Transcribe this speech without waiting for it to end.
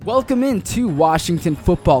Welcome into Washington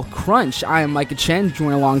Football Crunch. I am Micah Chen,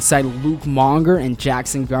 joined alongside Luke Monger and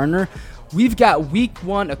Jackson Gardner. We've got week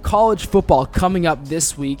 1 of college football coming up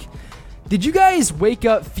this week. Did you guys wake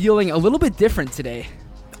up feeling a little bit different today?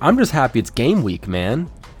 I'm just happy it's game week, man.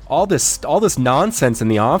 All this nonsense in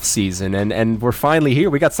the off season, and we're finally here.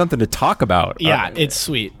 We got something to talk about. Yeah, it's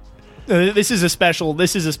sweet. This is a special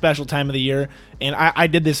time of the year, and I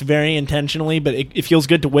did this very intentionally, but it feels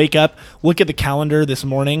good to wake up, look at the calendar this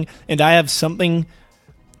morning, and I have something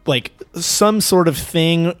like some sort of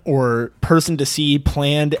thing or person to see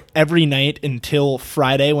planned every night until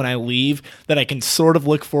Friday when I leave that I can sort of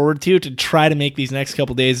look forward to try to make these next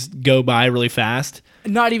couple days go by really fast.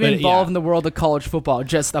 Not even involved in the world of college football,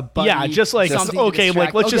 just a buddy. Yeah, just like okay,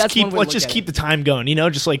 like let's just keep the time going,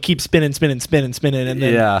 just like keep spinning, and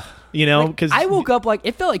then because I woke up like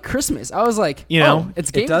it felt like Christmas. I was like, it's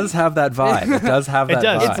game. It does have that vibe. It does have that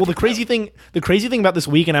vibe. Well, the crazy thing about this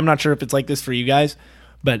week, and I'm not sure if it's like this for you guys,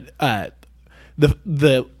 but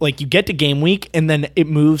the like you get to game week and then it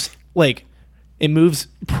moves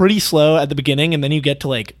pretty slow at the beginning, and then you get to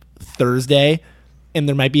like Thursday and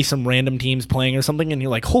there might be some random teams playing or something, and you're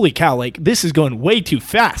like, holy cow, like this is going way too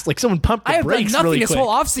fast. Like someone pumped the brakes really quick. This whole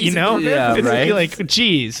offseason. Yeah, right. You're like,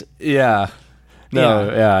 geez. Yeah.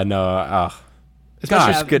 No.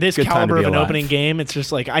 Especially good caliber of an alive. opening game. It's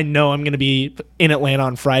just like I know I'm going to be in Atlanta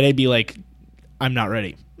on Friday. Be like, I'm not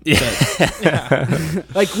ready.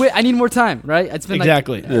 Like, wait, I need more time, right? It's been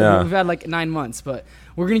exactly. We've had like 9 months, but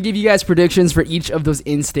we're gonna give you guys predictions for each of those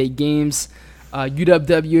in-state games.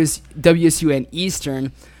 UW, WSU, and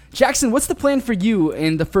Eastern. Jackson, what's the plan for you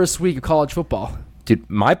in the first week of college football? Dude,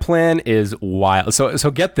 my plan is wild.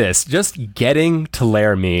 So get this. Just getting to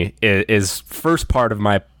Laramie is first part of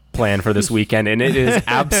my plan for this weekend, and it is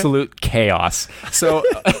absolute chaos. So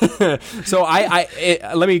let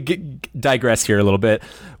me digress here a little bit.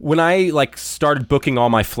 When I started booking all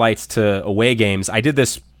my flights to away games, I did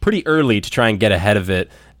this pretty early to try and get ahead of it.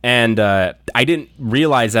 And I didn't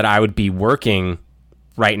realize that I would be working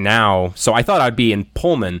right now. So I thought I'd be in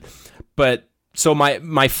Pullman. But so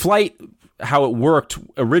my flight, how it worked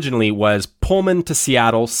originally was Pullman to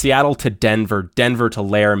Seattle, Seattle to Denver, Denver to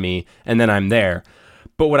Laramie, and then I'm there.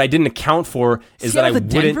 But what I didn't account for is Seattle that I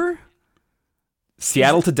to wouldn't... Denver?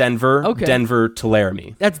 Seattle to Denver, okay. Denver to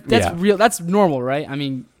Laramie. That's real. That's normal, right? I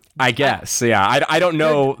mean... I guess, yeah. I don't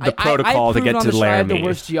know the protocol to get to Laramie. I have the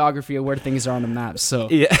worst geography of where things are on the map, so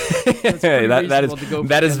yeah,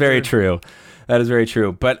 that is very true. That is very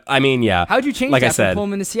true. But I mean, yeah. How'd you change like that I said, from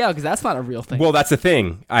Pullman to Seattle? Because that's not a real thing. Well, that's the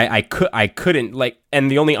thing. I couldn't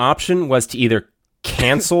and the only option was to either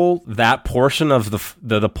cancel that portion of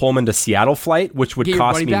the Pullman to Seattle flight, which would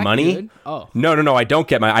cost me money. Oh no, I don't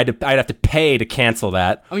get my. I'd have to pay to cancel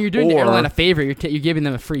that. I mean, you're doing the airline a favor. You're giving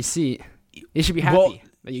them a free seat. They should be happy. Well,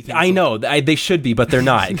 I know they should be, but they're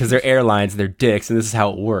not because they're airlines, they're dicks, and this is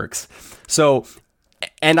how it works. So,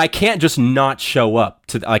 and I can't just not show up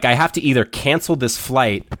to I have to either cancel this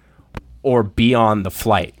flight or be on the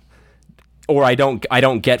flight, or I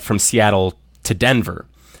don't get from Seattle to Denver.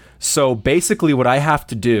 So basically, what I have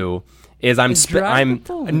to do is no, I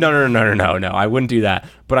wouldn't do that.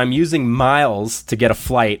 But I'm using miles to get a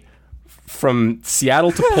flight from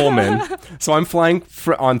Seattle to Pullman. So I'm flying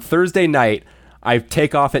on Thursday night. I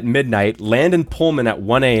take off at midnight, land in Pullman at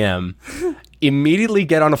 1 a.m., immediately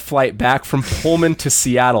get on a flight back from Pullman to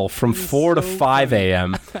Seattle from 4 to 5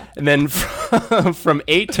 a.m., and then from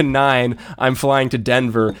 8 to 9, I'm flying to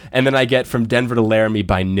Denver, and then I get from Denver to Laramie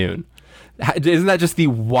by noon. Isn't that just the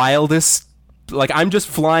wildest? I'm just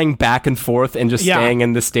flying back and forth and just staying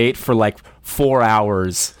in the state for 4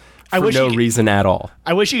 hours for no reason at all.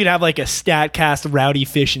 I wish you could have a StatCast route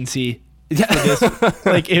efficiency.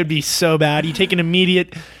 It would be so bad. You take an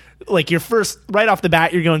immediate, your first right off the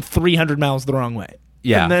bat, you're going 300 miles the wrong way.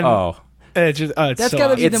 Yeah. And then, it's just that's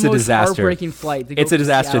gotta be the most heartbreaking flight. It's a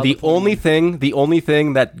disaster. The only thing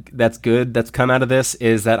that's good that's come out of this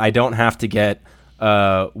is that I don't have to get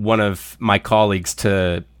one of my colleagues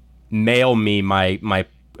to mail me my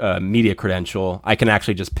media credential. I can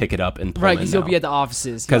actually just pick it up in Pullman. Right, because you'll be at the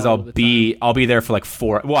offices. Because I'll be there for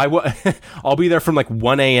 4. Well, I'll be there from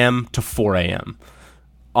 1 a.m. to 4 a.m.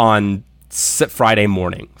 on Friday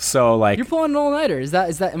morning. So you're pulling an all-nighter. Is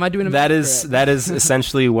that? Am I doing that? That is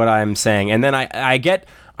essentially what I'm saying. And then I get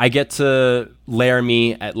to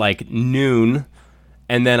Laramie at noon.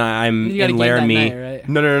 And then I'm in Laramie. Night, right?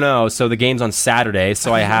 No. So the game's on Saturday.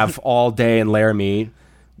 So I have all day in Laramie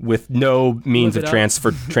with no means of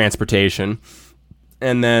transportation,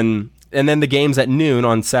 and then the game's at noon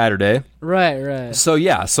on Saturday. Right. So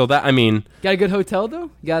that got a good hotel though.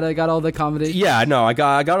 Got all the accommodations. Yeah, no, I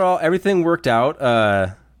got everything worked out.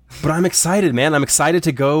 But I'm excited, man. I'm excited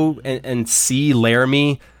to go and see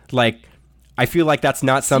Laramie. Like, I feel like that's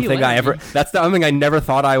not something that's something I never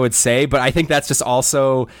thought I would say, but I think that's just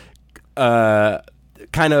also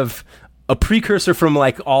kind of a precursor from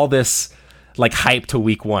like all this like hype to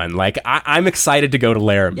week one. Like I'm excited to go to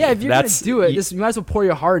Laramie. Yeah, if you're going to do it, you might as well pour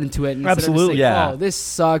your heart into it. And Absolutely. Yeah. Oh, this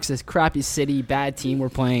sucks. This crappy city, bad team we're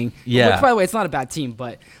playing. Yeah. Which, by the way, it's not a bad team,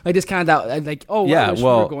 but like just kind of that, like, oh, yeah,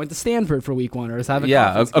 we're going to Stanford for week one or have a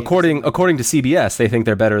conference game according to CBS, they think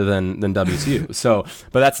they're better than WSU. So,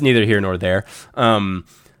 but that's neither here nor there.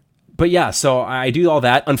 But yeah, so I do all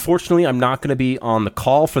that. Unfortunately, I'm not going to be on the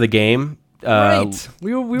call for the game. Right.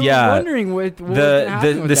 We were wondering what was going to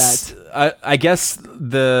happen with that. I guess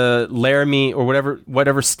the Laramie or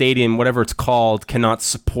whatever stadium, whatever it's called, cannot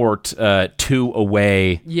support 2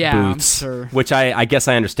 away booths, I'm sure. which I guess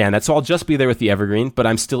I understand that. So I'll just be there with the Evergreen, but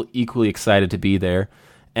I'm still equally excited to be there.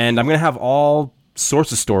 And I'm going to have all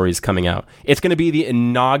sorts of stories coming out. It's going to be the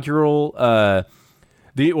inaugural...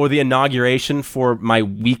 the inauguration for my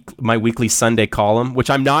weekly Sunday column, which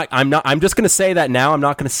I'm just going to say that now. I'm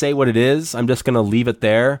not going to say what it is. I'm just going to leave it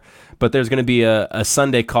there. But there's going to be a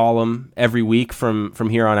Sunday column every week from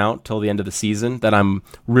here on out till the end of the season that I'm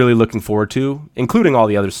really looking forward to, including all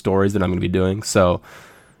the other stories that I'm going to be doing. So,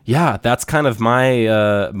 yeah, that's kind of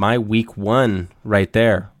my week one right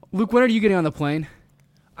there. Luke, when are you getting on the plane?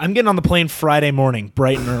 I'm getting on the plane Friday morning,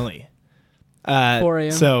 bright and early. 4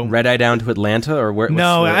 a.m. So red eye down to Atlanta or where?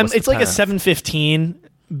 It's like a 7:15,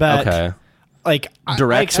 but okay. Like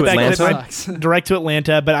direct to Atlanta. Direct to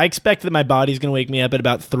Atlanta, but I expect that my body's going to wake me up at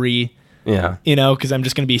about 3. Yeah, because I'm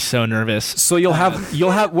just going to be so nervous. So you'll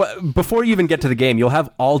have before you even get to the game, you'll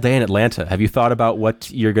have all day in Atlanta. Have you thought about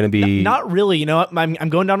what you're going to be? Not really. You know what? I'm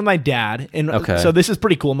going down with my dad, and so this is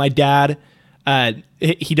pretty cool. My dad,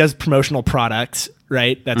 he does promotional products,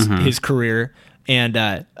 right? That's his career. And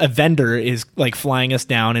a vendor is like flying us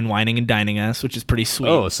down and wining and dining us, which is pretty sweet.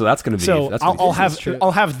 Oh, so that's going to be. So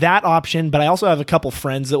I'll have that option, but I also have a couple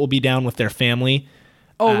friends that will be down with their family.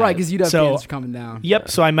 Oh, right, because you'd have fans coming down. Yep.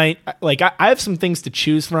 So I might I have some things to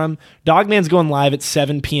choose from. Dogman's going live at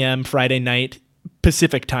 7 p.m. Friday night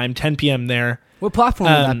Pacific time, 10 p.m. there. What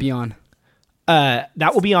platform will that be on?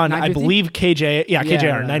 That will be on, 950? I believe,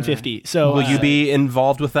 KJR 950. Right. So will you be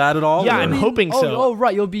involved with that at all? Yeah, I'm hoping so. Oh,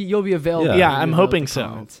 right, you'll be available. Yeah, I'm hoping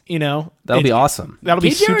so. That'll be awesome. That'll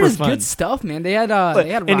be KJR super is fun. Good stuff, man. They had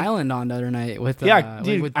Ryland on the other night with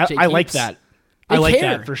dude, with I like that. I like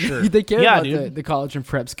that for sure. They care about the college and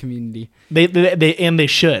preps community. They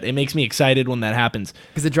should. It makes me excited when that happens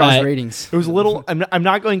because it draws ratings. It was a little. I'm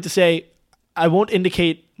not going to say. I won't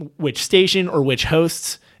indicate which station or which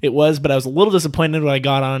hosts it was, but I was a little disappointed when I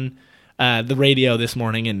got on the radio this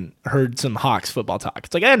morning and heard some Hawks football talk.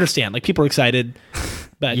 It's like I understand, like people are excited,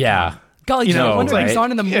 but yeah, golly, it's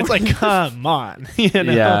on in the morning. It's like come on,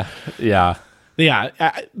 yeah.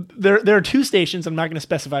 There are 2 stations. I'm not going to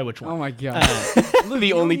specify which one. Oh my god,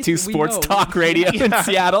 the only 2 sports talk radio in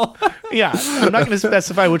Seattle. Yeah, I'm not going to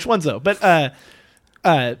specify which ones though. But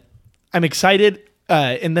I'm excited,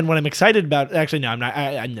 and then what I'm excited about, actually, no, I'm not.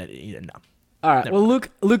 No. All right. Well,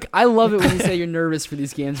 Luke, I love it when you say you're nervous for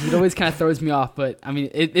these games. It always kind of throws me off, but I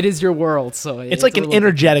mean, it is your world, so it's like an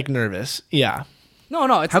energetic nervous. Yeah. No.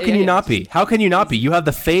 How can you not be? How can you not be? You have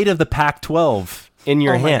the fate of the Pac-12 in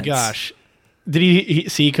your hands. Oh my gosh. Did he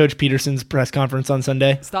see Coach Peterson's press conference on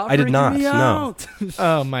Sunday? Stop! I did not. No.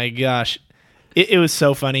 Oh my gosh, it was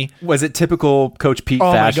so funny. Was it typical Coach Pete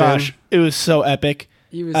fashion? Oh my gosh, it was so epic.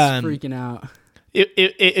 He was freaking out.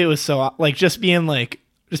 It was so like just being like.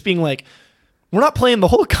 We're not playing the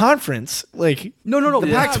whole conference. Like no. The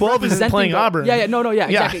Pac-12 isn't playing Auburn. Yeah,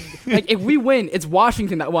 exactly. Like if we win, it's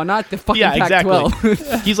Washington. Well, not the fucking Pac-12.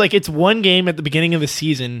 Exactly. He's like, it's one game at the beginning of the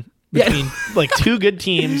season between like 2 good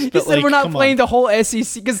teams. He said we're not playing the whole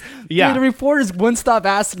SEC because the reporters wouldn't stop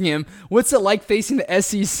asking him, "What's it like facing the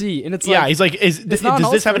SEC?" And it's he's like, does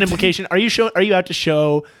this have an implication? Are you out to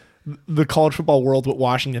show the college football world what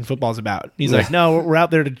Washington football is about? He's like, no, we're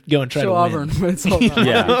out there to go and try to Auburn. win. It's all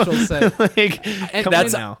Like,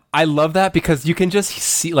 I love that because you can just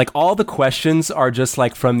see like all the questions are just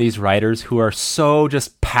like from these writers who are so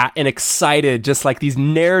just pat and excited, just like these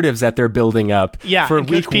narratives that they're building up for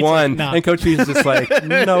week one. And Coach Pete's just like,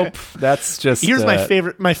 nope, that's just. Here's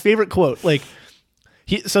my favorite quote. Like,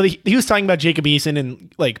 he was talking about Jacob Eason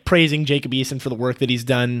and like praising Jacob Eason for the work that he's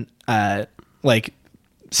done, like.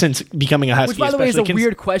 Since becoming a Husky, which by the way is a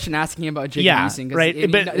weird question asking him about Jacob Eason. Right.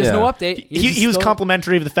 But there's no update. He was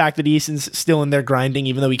complimentary of the fact that Eason's still in there grinding,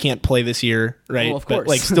 even though he can't play this year, right? Well, of course. But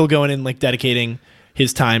like still going in, like dedicating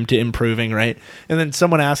his time to improving, right? And then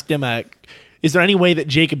someone asked him, is there any way that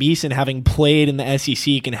Jacob Eason, having played in the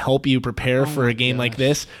SEC, can help you prepare for a game like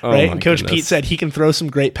this? Right? And Coach Pete said he can throw some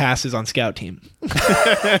great passes on scout team.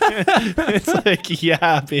 It's like,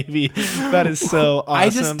 yeah, baby, that is so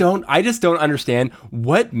awesome. I just don't understand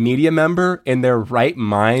what media member in their right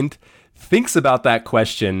mind thinks about that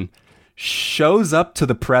question, shows up to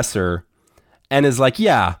the presser, and is like,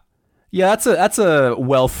 yeah, that's a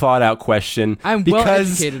well thought out question. I'm well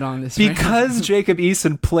educated on this because Jacob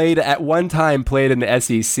Eason played in the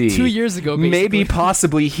SEC 2 years ago. Basically. Maybe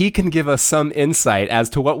possibly he can give us some insight as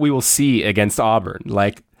to what we will see against Auburn.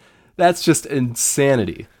 Like, that's just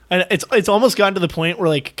insanity. And it's almost gotten to the point where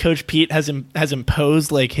like Coach Pete has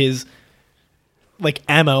imposed like his like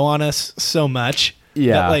MO on us so much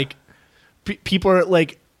that like people are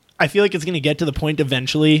like, I feel like it's going to get to the point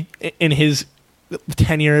eventually in his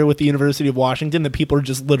tenure with the University of Washington that people are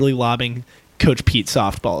just literally lobbing Coach Pete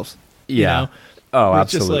softballs. Yeah. You know? Oh,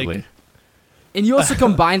 absolutely. Like, and you also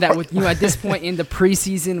combine that with, at this point in the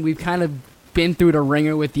preseason, we've kind of been through the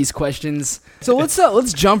ringer with these questions. So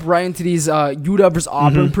let's jump right into these UW versus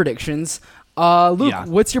Auburn predictions. Luke,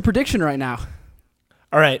 what's your prediction right now?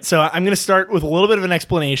 All right, so I'm going to start with a little bit of an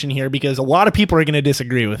explanation here because a lot of people are going to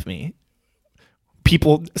disagree with me.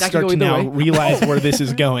 People start to now realize where this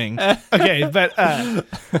is going. Okay, but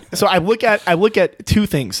so I look at two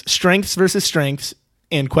things: strengths versus strengths,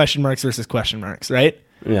 and question marks versus question marks. Right?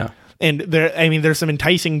 Yeah. And there's some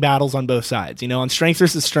enticing battles on both sides. On strengths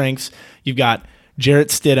versus strengths, you've got Jarrett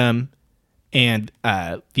Stidham and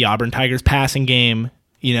the Auburn Tigers passing game.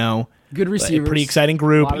 Good receivers, pretty exciting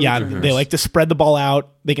group. Yeah, they like to spread the ball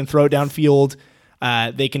out. They can throw it downfield.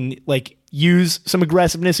 They can use some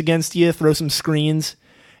aggressiveness against you, throw some screens,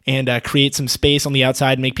 and create some space on the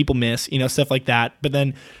outside and make people miss, stuff like that. But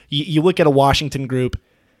then you look at a Washington group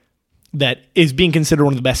that is being considered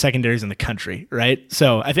one of the best secondaries in the country, right?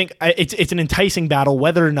 So I think it's an enticing battle,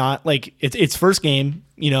 whether or not it's first game.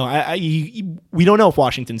 We don't know if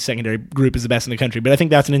Washington's secondary group is the best in the country, but I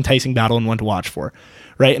think that's an enticing battle and one to watch for,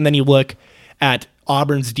 right? And then you look at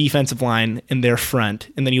Auburn's defensive line in their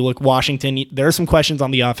front. And then you look Washington. There are some questions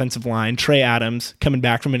on the offensive line. Trey Adams coming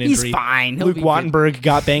back from an injury. He's fine. Luke Wattenberg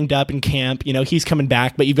got banged up in camp. He's coming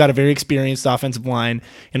back, but you've got a very experienced offensive line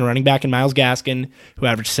and a running back in Myles Gaskin, who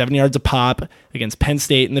averaged 7 yards a pop against Penn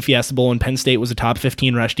State in the Fiesta Bowl, and Penn State was a top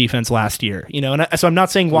 15 rush defense last year. And so I'm not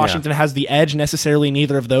saying Washington has the edge necessarily in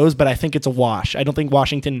either of those, but I think it's a wash. I don't think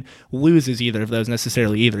Washington loses either of those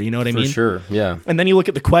necessarily either. You know what I mean? For sure, yeah. And then you look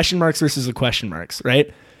at the question marks versus the question marks,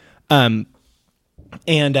 right? One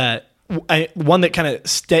that kind of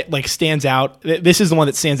stands out. This is the one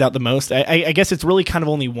that stands out the most. I guess it's really kind of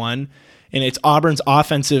only one, and it's Auburn's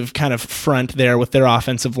offensive kind of front there with their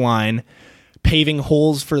offensive line, paving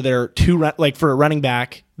holes for their for a running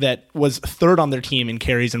back that was third on their team in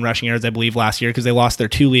carries and rushing yards, I believe, last year because they lost their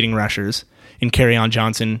two leading rushers in Kerryon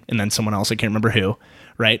Johnson and then someone else, I can't remember who,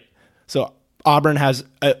 right? So Auburn has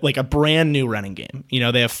a brand new running game.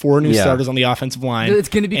 They have 4 new starters on the offensive line. It's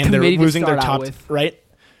going to be and they're losing their top with. Right?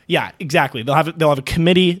 Yeah, exactly. They'll have a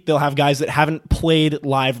committee. They'll have guys that haven't played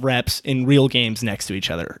live reps in real games next to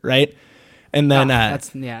each other, right? And then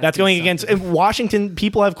that's going against Washington.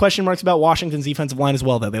 People have question marks about Washington's defensive line as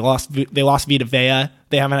well, though. They lost Vita Vea.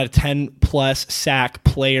 They haven't had a 10-plus sack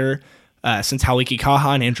player since Hau'iki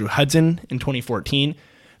Kaha and Andrew Hudson in 2014.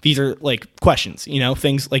 These are questions,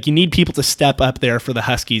 things you need people to step up there for the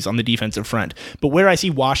Huskies on the defensive front. But where I see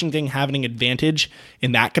Washington having an advantage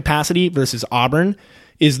in that capacity versus Auburn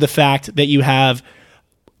is the fact that you have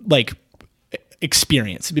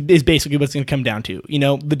experience is basically what it's going to come down to.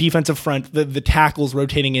 The defensive front, the tackles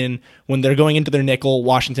rotating in when they're going into their nickel,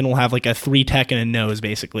 Washington will have a 3-tech and a nose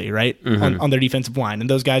basically, right? On their defensive line. And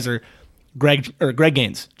those guys are Greg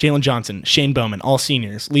Gaines, Jalen Johnson, Shane Bowman, all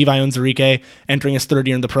seniors. Levi Onwuzurike, entering his third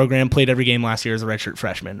year in the program, played every game last year as a redshirt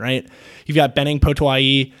freshman, right? You've got Benning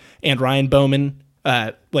Potoa'e and Ryan Bowman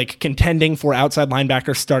contending for outside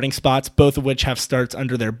linebacker starting spots, both of which have starts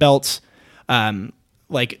under their belts.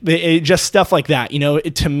 Just stuff like that.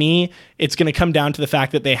 To me, it's going to come down to the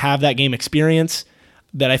fact that they have that game experience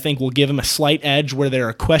that I think will give them a slight edge where there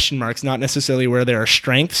are question marks, not necessarily where there are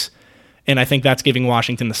strengths. And I think that's giving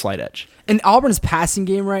Washington the slight edge. And Auburn's passing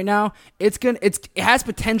game right now, it has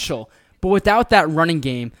potential, but without that running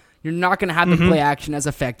game, you're not going to have the play action as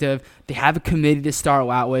effective. They have a committee to start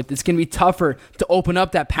out with. It's going to be tougher to open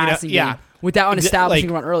up that passing game without an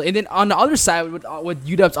establishing run early. And then on the other side, with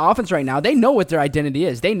UW's offense right now, they know what their identity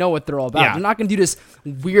is. They know what they're all about. Yeah. They're not going to do this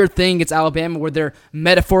weird thing against Alabama where they're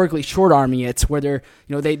metaphorically short-arming it, where they're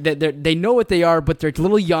they know what they are, but they're a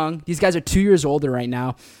little young. These guys are 2 years older right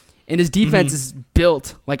now. And his defense is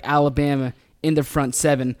built like Alabama in the front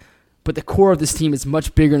seven. but the core of this team is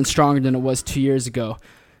much bigger and stronger than it was 2 years ago.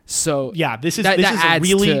 So yeah, this is that adds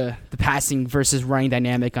really to the passing versus running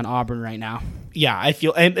dynamic on Auburn right now. Yeah, I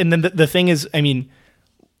feel, and then the thing is, I mean,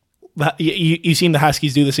 you've seen the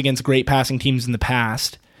Huskies do this against great passing teams in the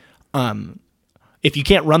past. If you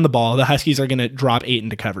can't run the ball, the Huskies are going to drop 8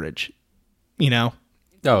 into coverage.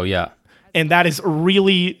 Oh yeah. And that is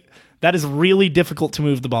really difficult to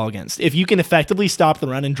move the ball against. If you can effectively stop the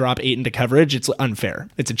run and drop 8 into coverage, it's unfair.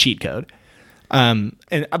 It's a cheat code. And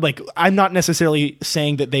I'm not necessarily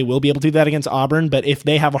saying that they will be able to do that against Auburn, but if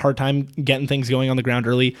they have a hard time getting things going on the ground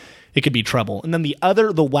early, it could be trouble. And then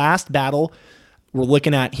the last battle we're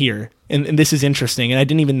looking at here, and this is interesting, and I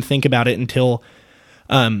didn't even think about it until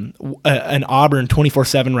an Auburn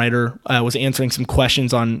 24/7 writer was answering some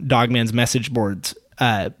questions on Dogman's message boards.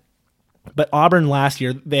 But Auburn last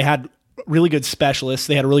year, they had really good specialists.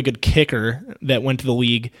 They had a really good kicker that went to the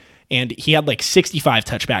league, and he had like 65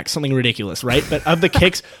 touchbacks, something ridiculous, right? But of the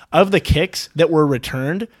kicks that were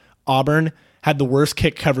returned, Auburn had the worst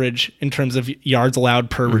kick coverage in terms of yards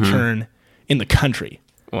allowed per return in the country.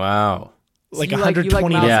 Wow. Like So you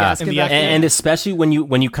 120. Myles Yeah, Gaskin back there? and especially when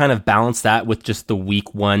you kind of balance that with just the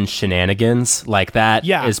week 1 shenanigans, like that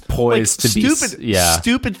is poised like to be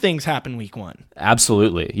stupid things happen week 1.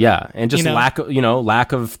 Absolutely, yeah, and just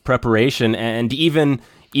lack of preparation, and even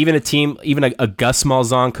a team, even a Gus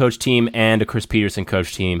Malzahn coach team and a Chris Peterson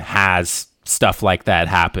coach team has stuff like that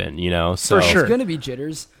happen, So For sure. It's going to be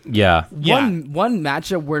jitters. Yeah, One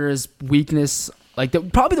matchup where there's weakness, like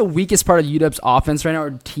probably the weakest part of UW's offense right now,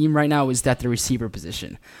 or team right now, is that the receiver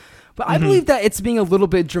position. But I believe that it's being a little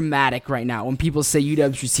bit dramatic right now when people say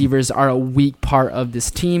UW's receivers are a weak part of this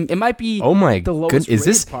team. It might be Oh my the lowest goodness.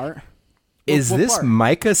 rated part. Is What this part?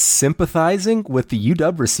 Micah sympathizing with the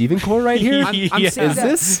UW receiving core right here? I'm Yes. saying Is that.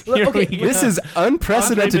 this? Look, okay, This is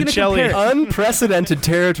unprecedented, Andre Bocelli. unprecedented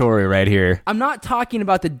territory right here. I'm not talking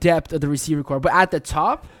about the depth of the receiver core, but at the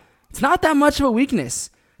top, it's not that much of a weakness.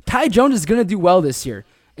 Ty Jones is going to do well this year.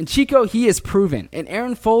 And Chico, he is proven. And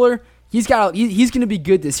Aaron Fuller, he's going to be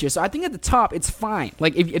good this year. So I think at the top, it's fine.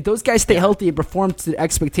 Like, if those guys stay healthy and perform to the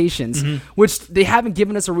expectations, which they haven't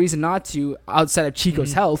given us a reason not to outside of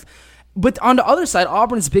Chico's health. But on the other side,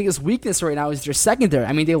 Auburn's biggest weakness right now is their secondary.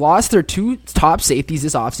 I mean, they lost their 2 top safeties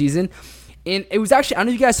this offseason. And it was actually, I don't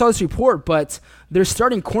know if you guys saw this report, but their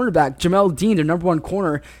starting cornerback, Jamel Dean, their number 1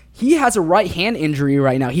 corner, he has a right hand injury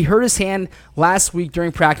right now. He hurt his hand last week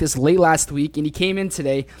during practice, late last week, and he came in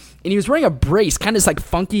today, and he was wearing a brace, kind of like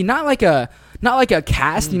funky, not like a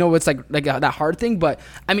cast, it's like that hard thing, but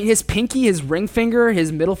I mean, his pinky, his ring finger,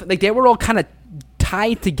 his middle, like they were all kind of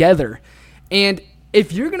tied together. And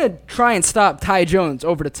if you're going to try and stop Ty Jones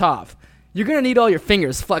over the top, you're going to need all your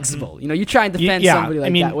fingers flexible. You try and defend somebody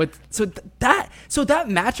like that. So that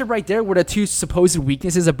matchup right there with the 2 supposed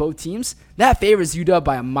weaknesses of both teams, that favors UW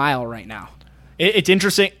by a mile right now. It's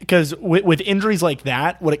interesting because with injuries like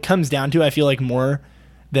that, what it comes down to, I feel like more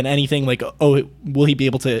than anything, like, will he be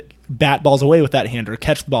able to bat balls away with that hand or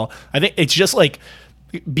catch the ball? I think it's just like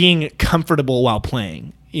being comfortable while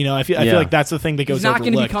playing. I feel like that's the thing that goes overlooked.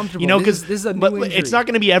 He's not going to be comfortable. Because this is a new injury. it's not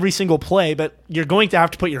going to be every single play, but you're going to have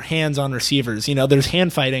to put your hands on receivers. There's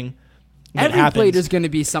hand fighting. Every play there's going to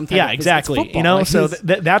be some type Yeah, of exactly. football. So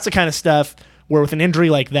that's the kind of stuff where with an injury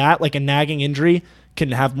like that, like a nagging injury,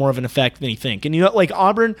 can have more of an effect than you think. And like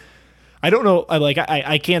Auburn, I don't know.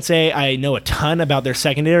 I can't say I know a ton about their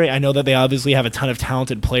secondary. I know that they obviously have a ton of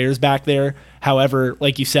talented players back there. However,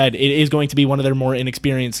 like you said, it is going to be one of their more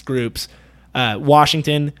inexperienced groups.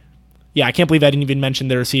 Washington, I can't believe I didn't even mention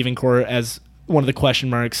their receiving core as one of the question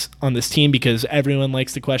marks on this team because everyone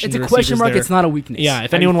likes to question. It's the a question receivers mark. there. It's not a weakness. Yeah,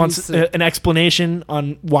 if anyone wants an explanation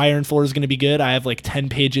on why Aaron Fuller is going to be good, I have like 10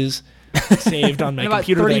 pages saved on my about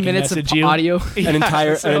computer 30 that I can minutes message of you. audio.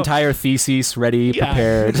 An entire thesis ready,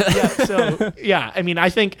 prepared. I mean, I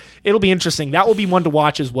think it'll be interesting. That will be one to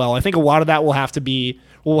watch as well. I think a lot of that will have to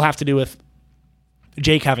do with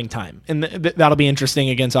Jake having time, and that'll be interesting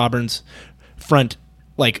against Auburn's front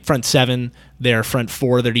 7, their front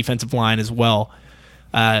 4, their defensive line as well.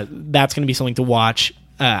 That's going to be something to watch.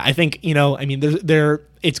 I think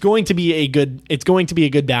it's going to be a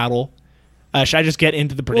good battle. Should I just get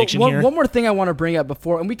into the prediction here? One more thing I want to bring up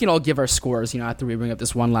before, and we can all give our scores, after we bring up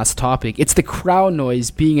this one last topic. It's the crowd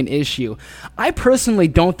noise being an issue. I personally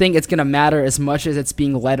don't think it's going to matter as much as it's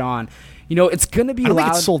being led on. It's going to be loud. I don't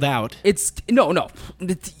think it's sold out. No.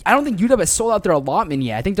 I don't think UW has sold out their allotment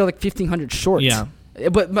yet. I think they're like 1,500 short. Yeah.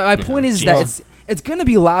 But my point is that it's going to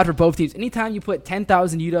be loud for both teams. Anytime you put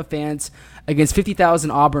 10,000 UW fans against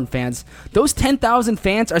 50,000 Auburn fans, those 10,000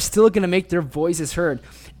 fans are still going to make their voices heard.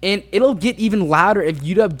 And it'll get even louder if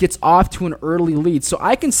UW gets off to an early lead. So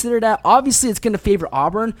I consider that, obviously it's going to favor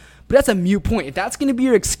Auburn, but that's a moot point. If that's going to be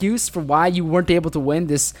your excuse for why you weren't able to win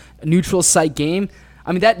this neutral site game,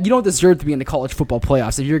 I mean, that you don't deserve to be in the college football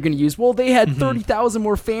playoffs if you're going to use, well, they had 30,000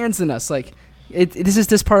 more fans than us. Like, this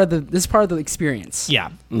is part of the experience. Yeah.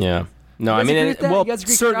 Yeah. No, I You guys mean, agree with that? You guys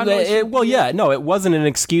agree certainly. Crown Nation? It wasn't an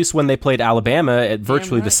excuse when they played Alabama at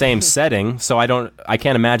virtually the right. same setting. So I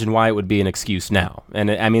can't imagine why it would be an excuse now.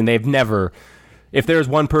 And I mean, they've never. If there's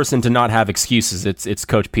one person to not have excuses, it's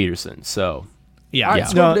Coach Peterson. So Yeah. All right, Yeah.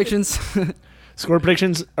 score predictions. Score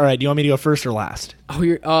predictions. All right. Do you want me to go first or last? Oh,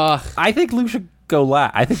 you're I think Lou should go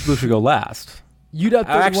last. UW 31.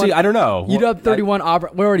 Actually, I don't know. UW 31,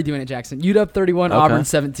 Auburn. We're already doing it, Jackson. UW 31, Okay. Auburn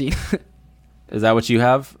 17. Is that what you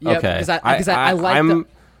have? Yep, Okay. because I like I'm-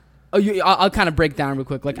 I'll kind of break down real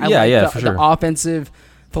quick. Like I Yeah, like yeah, the, for the sure. offensive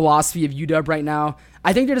philosophy of UW right now.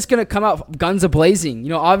 I think they're just gonna come out guns a blazing. You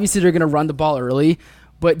know, obviously they're gonna run the ball early,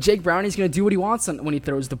 but Jake Browning's gonna do what he wants when he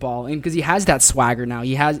throws the ball, and because he has that swagger now.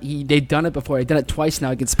 They've done it before. They've done it twice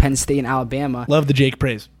now against Penn State and Alabama. Love the Jake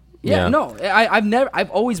praise. Yeah, Yeah. no,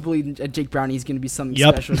 I've always believed that Jake Browning is gonna be something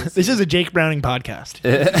Yep. special. This is a Jake Browning podcast.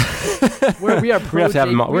 We are We have to have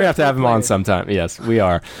him on. We have to have him on sometime. Yes, we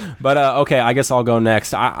are. But okay, I guess I'll go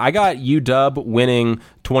next. I got UW winning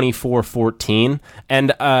 24-14,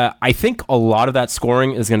 and I think a lot of that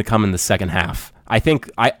scoring is going to come in the second half. I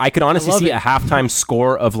think I could honestly love see it. a halftime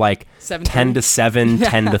score of like 7-3? 10-7,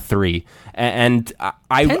 10-3, and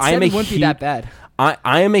I am 10-7 a wouldn't be that bad.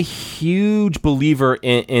 I am a huge believer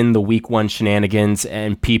in the week one shenanigans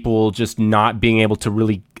and people just not being able to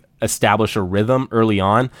really establish a rhythm early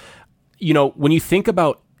on. You know, when you think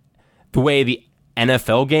about the way the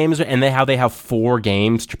NFL games are and how they have 4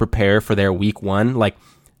 games to prepare for their week one, like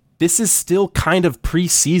this is still kind of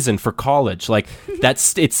preseason for college. Like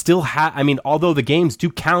it's still I mean, although the games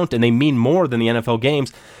do count and they mean more than the NFL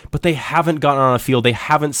games, but they haven't gotten on a field. They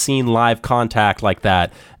haven't seen live contact like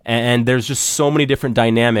that. And there's just so many different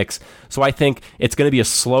dynamics. So I think it's going to be a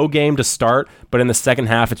slow game to start, but in the second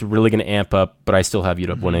half, it's really going to amp up. But I still have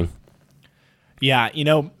UW winning. Yeah, you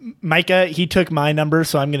know, Micah, he took my number,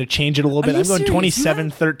 so I'm going to change it a little bit. you I'm going serious?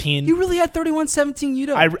 27-13. You really had 31-17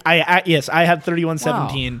 UW. Yes, I had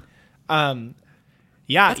 31-17.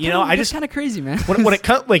 Yeah, That's you know, I that's just kind of crazy, man. when it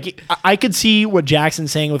comes, like I could see what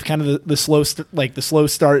Jackson's saying with kind of the slow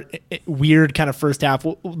start, weird kind of first half.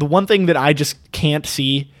 The one thing that I just can't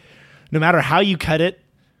see, no matter how you cut it,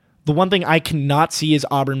 the one thing I cannot see is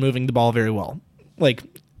Auburn moving the ball very well. Like,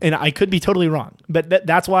 and I could be totally wrong, but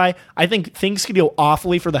that's why I think things could go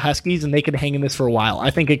awfully for the Huskies, and they could hang in this for a while. I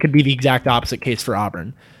think it could be the exact opposite case for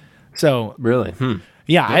Auburn. So Really?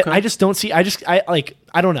 yeah, Okay. I just don't see. I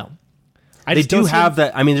don't know. They do have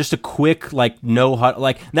that. I mean, just a quick no huddle.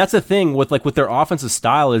 Like that's the thing with their offensive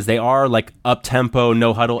style is they are like up tempo,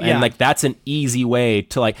 no huddle, Yeah. and like that's an easy way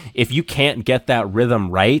to like if you can't get that rhythm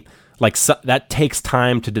right, like that takes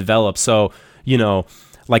time to develop. So you know,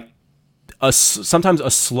 like sometimes a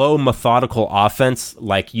slow, methodical offense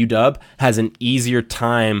like UW has an easier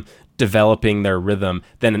time developing their rhythm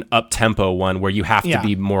than an up tempo one where you have to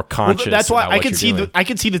be more conscious. That's why about I what could you're see doing. I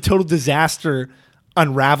could see the total disaster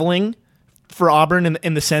unraveling for Auburn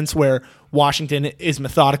in the sense where Washington is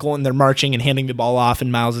methodical and they're marching and handing the ball off,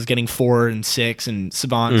 and Miles is getting 4 and 6, and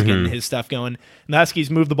Savant's getting his stuff going. And the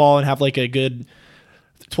Huskies move the ball and have like a good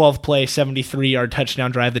 12-play, 73-yard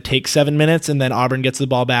touchdown drive that takes 7 minutes, and then Auburn gets the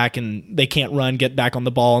ball back and they can't run, get back on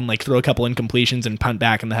the ball, and like throw a couple incompletions and punt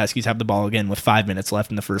back, and the Huskies have the ball again with 5 minutes left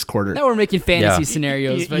in the first quarter. Now we're making fantasy Yeah.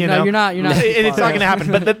 scenarios, but You no, know? you're not. You're not. It's not going to happen.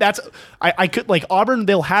 But that's I could like Auburn.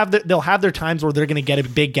 They'll have their times where they're going to get a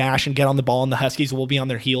big gash and get on the ball, and the Huskies will be on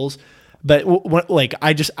their heels. But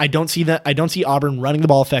I don't see that. I don't see Auburn running the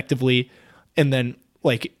ball effectively, and then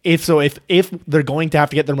like if they're going to have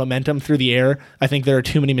to get their momentum through the air, I think there are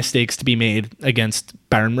too many mistakes to be made against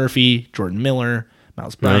Byron Murphy, Jordan Miller,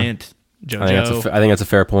 Miles Bryant, JoJo. I think that's a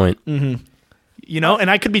fair point. You know, and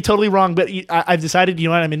I could be totally wrong, but I've decided, you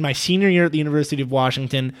know what, I'm in my senior year at the University of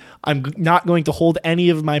Washington. I'm not going to hold any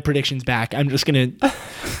of my predictions back. I'm just going to,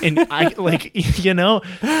 and I like, you know,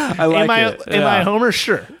 I like am I it. am I a homer?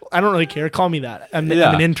 Sure. I don't really care. Call me that. I'm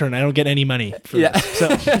Yeah. an intern. I don't get any money for Yeah. this.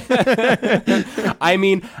 So I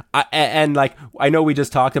mean, and like I know we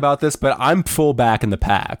just talked about this, but I'm full back in the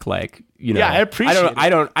pack. Like, you know, Yeah, I appreciate it.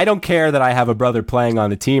 I don't care that I have a brother playing on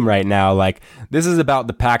the team right now. Like, this is about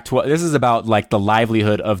the Pac-12. This is about like the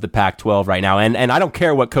livelihood of the Pac-12 right now. And I don't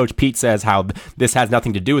care what Coach Pete says. How this has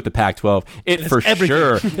nothing to do with the Pac-12. It for everything.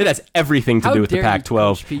 sure. It has everything to How do with the dare you, Coach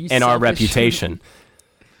Pac-12 Pete, you and our selfish. reputation.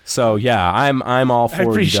 So yeah, I'm all for I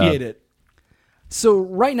appreciate it. So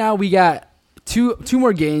right now we got two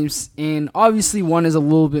more games, and obviously one is a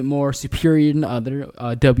little bit more superior than the other.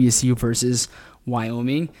 WSU versus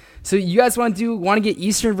Wyoming. So you guys want to get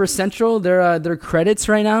Eastern versus Central, their credits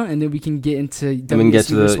right now, and then we can get into WSU we can get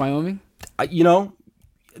to versus the- Wyoming. You know,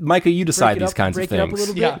 Micah, you decide Break it these up- kinds of break it up a things.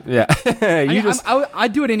 little bit. Yeah. Yeah, I you mean, just. I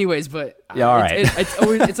do it anyways, but Yeah, all right.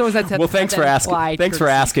 It's always that. Well, thanks for asking. Thanks for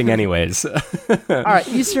asking, anyways. All right,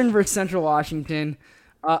 Eastern versus Central Washington.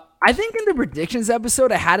 I think in the predictions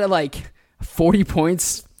episode, I had it like 40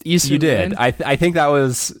 points. Eastern You did. win. I think that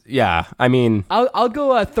was. Yeah. I mean, I'll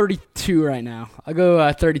go 32 right now. I'll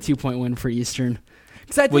go 32 point win for Eastern.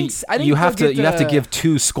 Because I think you have they'll to get you have to the- give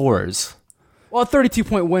two scores. Well, 32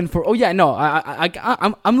 point win for. Oh yeah, no,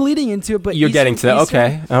 I'm leading into it, but You're getting to Eastern-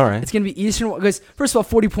 okay. All right. It's gonna be Eastern because first of all,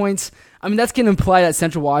 40 points. I mean, that's gonna imply that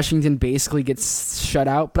Central Washington basically gets shut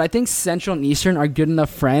out. But I think Central and Eastern are good enough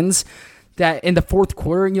friends that in the fourth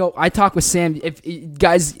quarter, I talked with Sam. If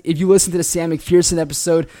you listen to the Sam McPherson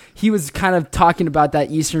episode, he was kind of talking about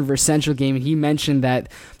that Eastern versus Central game, and he mentioned that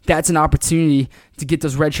that's an opportunity to get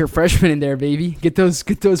those redshirt freshmen in there, baby. Get those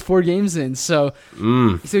 4 games in. So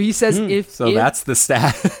he says if that's the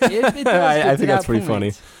stat. if it does I get to think that's that pretty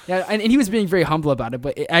point. funny. Yeah, and he was being very humble about it.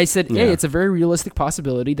 But I said, hey, Yeah. it's a very realistic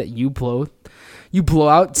possibility that you blow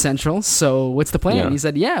out Central. So what's the plan? Yeah. He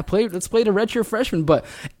said, yeah, let's play the redshirt freshman. But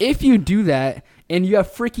if you do that and you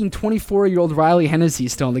have freaking 24-year-old Riley Hennessy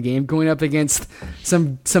still in the game going up against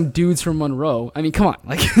some dudes from Monroe, I mean, come on,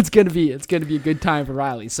 like it's gonna be a good time for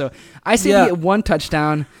Riley. So I say Yeah. they get 1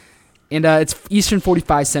 touchdown, and it's Eastern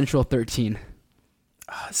 45, Central 13.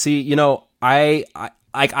 See, I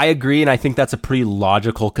agree, and I think that's a pretty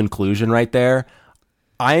logical conclusion right there.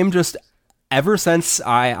 I am just ever since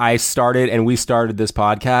I started and we started this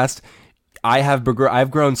podcast, I've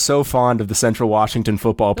grown so fond of the Central Washington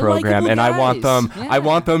football They're program, likable and I want guys. them. I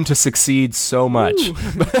want them to succeed so much.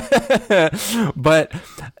 But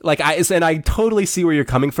I totally see where you're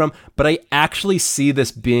coming from. But I actually see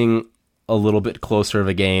this being a little bit closer of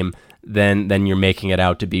a game than you're making it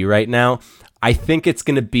out to be right now. I think it's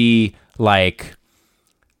going to be like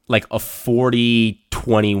a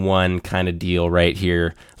 40-21 kind of deal right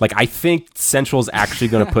here. Like, I think Central's actually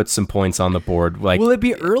going to put some points on the board. Like, Will it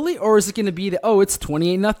be early, or is it going to be it's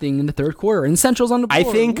 28-0 in the third quarter and Central's on the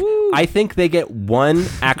board? I think they get one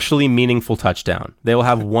actually meaningful touchdown. They will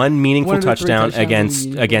have one meaningful One of the 3 touchdown touchdowns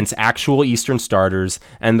against actual Eastern starters,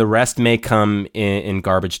 and the rest may come in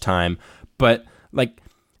garbage time. But like,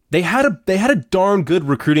 they had a darn good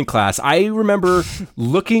recruiting class. I remember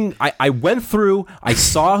looking. I went through. I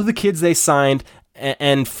saw the kids they signed,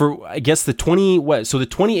 and for I guess the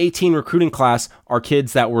 2018 recruiting class are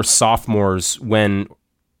kids that were sophomores when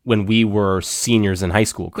we were seniors in high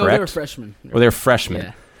school. Correct? No, they were freshmen. Or they're freshmen.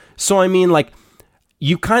 Yeah. So I mean, like,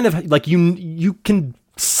 you kind of like you can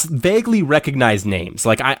vaguely recognize names.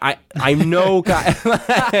 Like I know guy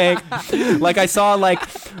like I saw like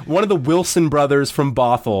one of the Wilson brothers from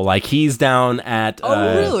Bothell. Like, he's down at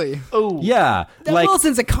Really? Oh, yeah. That like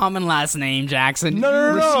Wilson's a common last name, Jackson. no.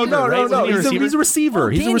 right? Wasn't he a receiver? He's a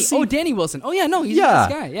receiver. He's a Danny. receiver. Oh, Danny Wilson. Oh, yeah, no, he's Yeah. a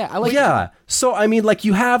nice guy. Yeah, I like Yeah. So I mean, like,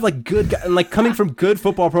 you have like good guys, and like coming from good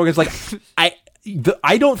football programs. Like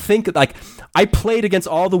I don't think like I played against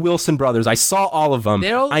all the Wilson brothers. I saw all of them.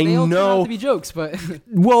 They all I turn out know. to be jokes, but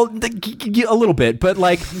Well, a little bit, but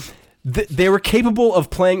like they were capable of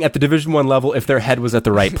playing at the Division I level if their head was at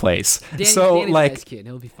the right place. Danny's So a like, nice kid.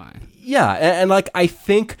 He'll be fine. yeah, and like I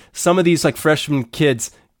think some of these like freshman kids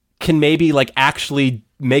can maybe like actually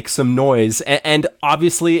make some noise, and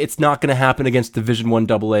obviously it's not going to happen against Division I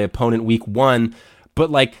AA opponent week 1. But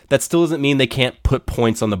like that still doesn't mean they can't put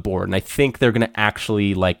points on the board, and I think they're going to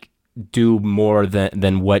actually like do more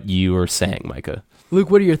than what you are saying, Micah. Luke,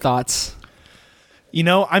 what are your thoughts?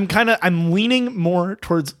 I'm leaning more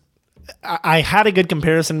towards. I had a good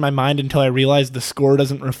comparison in my mind until I realized the score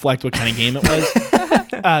doesn't reflect what kind of game it was.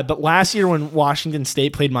 But last year when Washington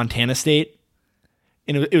State played Montana State,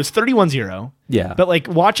 and it was 31-0. Yeah. But like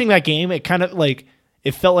watching that game, it kind of like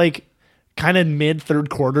it felt like kind of mid third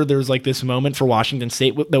quarter. There was like this moment for Washington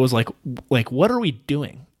State that was like what are we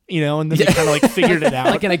doing? And then they kind of like figured it out.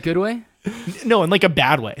 Like in a good way? No, in like a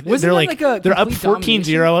bad way. Wasn't They're it like, like a they're up complete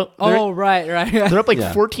 14-0. Oh, right. They're up like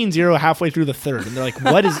Yeah. 14-0 halfway through the third, and they're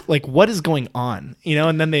like, what is going on?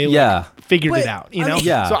 And then they Yeah. figured But, it out. I mean,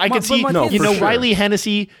 Yeah. So I could see, no, for sure.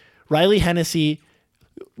 Riley Hennessy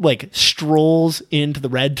like strolls into the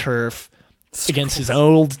red turf against his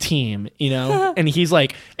old team, and he's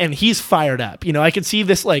fired up. I could see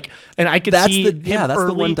this and I could That's see the- him yeah, that's the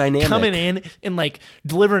early one dynamic. coming in and like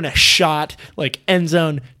delivering a shot, like end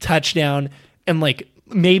zone touchdown, and like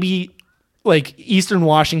maybe like Eastern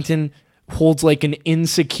Washington holds like an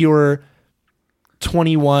insecure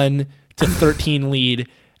 21-13 lead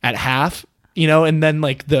at half. And then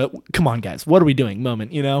like come on guys, what are we doing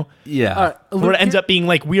moment, Yeah. where it ends up being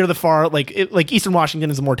like we are the far like Eastern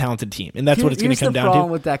Washington is a more talented team, and that's what it's going to come down Here's the problem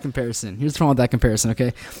to. with that comparison.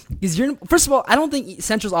 Okay? Is first of all, I don't think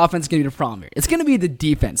Central's offense is going to be the problem here. It's going to be the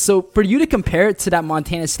defense. So for you to compare it to that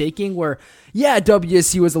Montana State game where,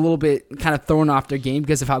 WSU was a little bit kind of thrown off their game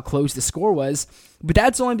because of how close the score was, but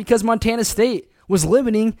that's only because Montana State was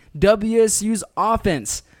limiting WSU's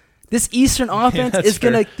offense. This Eastern offense that's is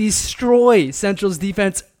going to fair. destroy Central's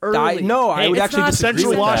defense early. I would It's actually not disagree Central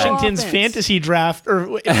with that. Washington's offense. fantasy draft,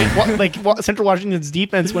 or Central Washington's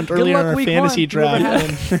defense went earlier luck in our week fantasy one.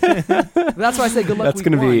 draft. That's why I say good luck. That's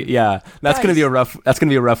going to be That's going to be a rough. That's going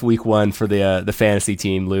to be a rough week one for the fantasy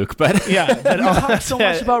team, Luke. But Yeah, but We talk so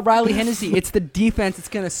much about Riley Hennessy. It's the defense that's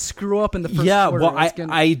going to screw up in the first yeah, quarter. well,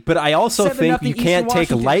 I also 7-0 think you Eastern can't take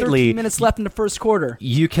Washington, lightly. 13 minutes left in the first quarter.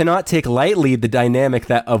 You cannot take lightly the dynamic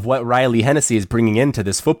of what Riley Hennessy is bringing into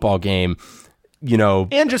this football game.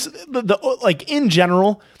 and just the like in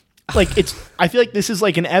general, like I feel like this is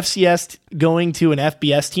like an FCS going to an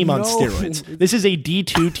FBS team on No. steroids. This is a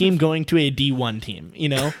D2 team going to a D1 team.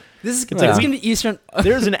 This is Yeah. it's going to be Eastern.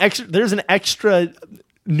 There's an extra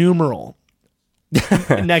numeral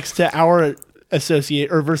next to our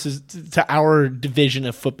associate or versus to our division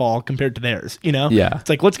of football compared to theirs. Yeah. It's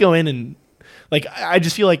like let's go in and like I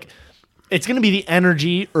just feel like it's going to be the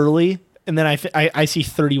energy early. And then I see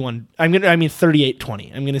 31.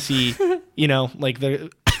 38-20. I'm gonna see, like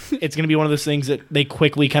it's gonna be one of those things that they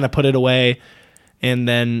quickly kind of put it away, and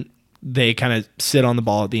then they kind of sit on the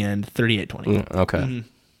ball at the end. 38-20. Okay.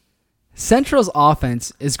 Central's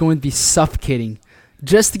offense is going to be suffocating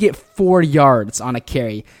just to get 4 yards on a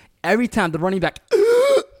carry. Every time the running back,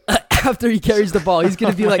 after he carries the ball, he's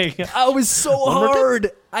going to be Oh my like, God. "I was so more time?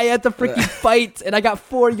 hard. I had to freaking fight, and I got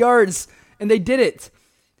 4 yards." And they did it.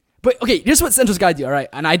 But, okay, here's what Central's got to do, all right?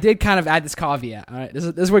 And I did kind of add this caveat, all right? This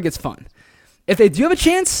is where it gets fun. If they do have a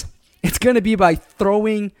chance, it's going to be by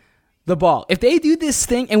throwing the ball. If they do this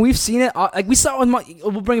thing, and we've seen it, like we saw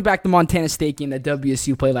we'll bring it back to Montana State game that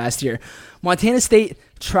WSU played last year. Montana State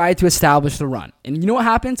tried to establish the run. And you know what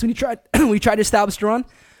happens when you try to establish the run?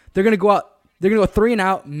 They're going to go out, they're going to go 3 and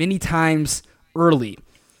out many times early.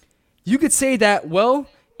 You could say that, well,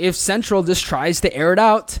 if Central just tries to air it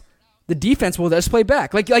out, the defense will just play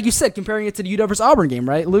back. Like you said, comparing it to the UW versus Auburn game,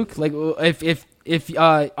 right, Luke? Like if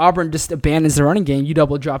Auburn just abandons the running game, UW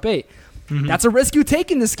will drop 8. Mm-hmm. That's a risk you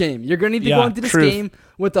take in this game. You're going to need to go into this game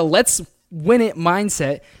with a let's win it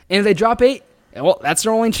mindset. And if they drop 8, well, that's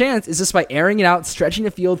their only chance is just by airing it out, stretching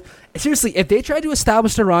the field. Seriously, if they try to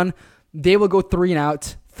establish the run, they will go 3 and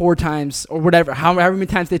out 4 times or whatever, however many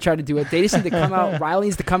times they try to do it. They just need to come out. Riley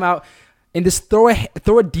needs to come out and just throw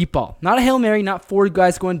a deep ball. Not a Hail Mary, not 4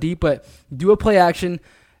 guys going deep, but do a play action.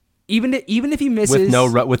 Even if he misses.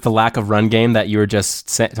 With the lack of run game that you were just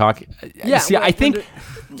talking. Yeah, See, well,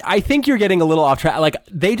 I think you're getting a little off track. Like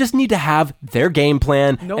they just need to have their game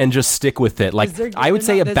plan and just stick with it. Like I would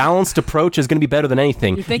say a balanced approach is going to be better than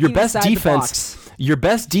anything. Your best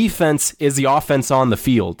defense is the offense on the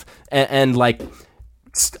field, and like.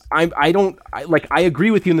 I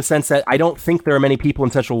agree with you in the sense that I don't think there are many people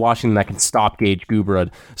in Central Washington that can stop Gage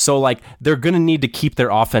Gubrud. So like they're going to need to keep their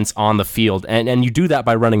offense on the field, and you do that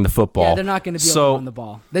by running the football. Yeah, they're not going to be able to run the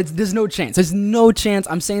ball. There's no chance. There's no chance.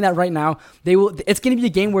 I'm saying that right now. They will. It's going to be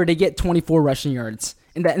a game where they get 24 rushing yards,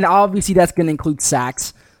 and obviously that's going to include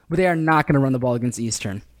sacks. But they are not going to run the ball against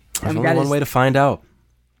Eastern. There's only one way to find out.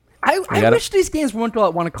 I wish these games weren't till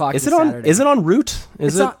at 1 o'clock. Is it on Root?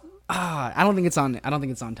 I don't think it's on. I don't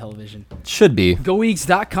think it's on television. Should be.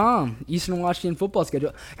 GoEags.com, Eastern Washington football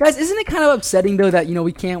schedule. Guys, isn't it kind of upsetting though that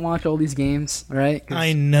we can't watch all these games, right?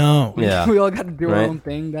 I know. Yeah. We all got to do our own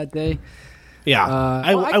thing that day. Yeah,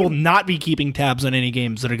 I will can- not be keeping tabs on any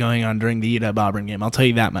games that are going on during the UW Auburn game. I'll tell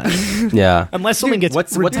you that much. Yeah. Unless something gets what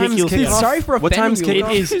time's ridiculous. kickoff? Sorry for What time's offending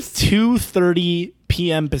you. It is 2:30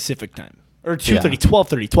 p.m. Pacific time. Or 2:30,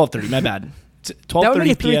 12:30, my bad. That would make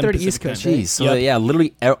 12:30 it p.m. 3:30 Pacific East Coast, time. right? Jeez. So yeah,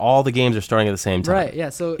 literally all the games are starting at the same time. Right. Yeah.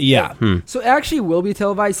 So Yeah. So it actually will be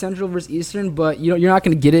televised Central versus Eastern, but you're not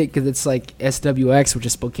going to get it because it's like SWX, which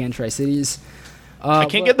is Spokane Tri-Cities. I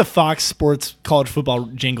can't get the Fox Sports college football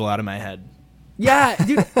jingle out of my head. Yeah,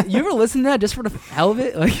 dude. You ever listen to that just for the hell of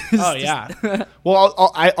it? Like, it's Oh just- yeah. Well,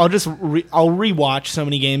 I'll just I'll rewatch so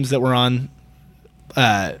many games that were on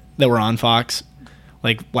Fox,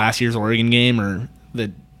 like last year's Oregon game or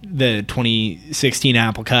the 2016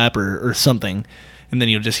 Apple Cup or something, and then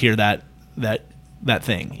you'll just hear that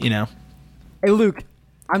thing, you know. Hey, Luke.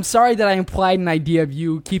 I'm sorry that I implied an idea of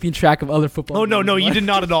you keeping track of other football. Oh no, games. you did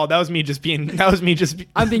not at all. That was me just being. I'm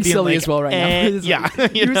being silly like, as well right now. It's yeah,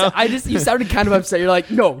 like- you know? You sounded kind of upset. You're like,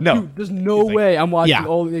 no, No. dude, there's no like, way I'm watching Yeah.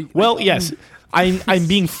 all the. Well, yes, I'm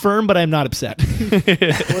being firm, but I'm not upset.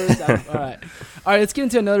 All right. All right, let's get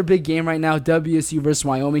into another big game right now. WSU versus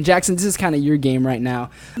Wyoming. Jackson, this is kind of your game right now.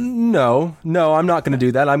 No, I'm not going to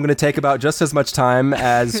do that. I'm going to take about just as much time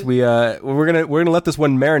as we're going to let this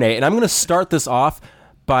one marinate, and I'm going to start this off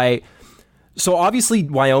by. So obviously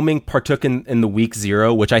Wyoming partook in the week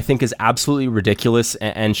 0, which I think is absolutely ridiculous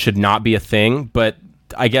and should not be a thing. But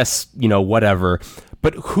I guess whatever.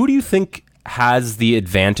 But who do you think has the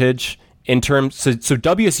advantage in terms? So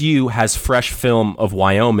WSU has fresh film of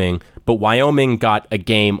Wyoming, but Wyoming got a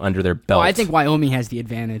game under their belt. Oh, I think Wyoming has the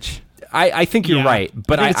advantage. I think you're Yeah. right,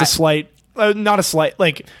 but I think it's a slight, not a slight,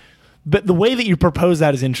 like. But the way that you propose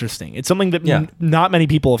that is interesting. It's something that not many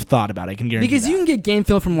people have thought about. I can guarantee Because that. you can get game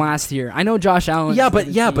film from last year. I know Josh Allen. but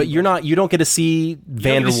you don't get to see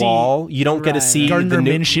Vanderwall. You don't get to Right. see Gardner the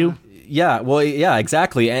new, Minshew. Yeah, well, yeah,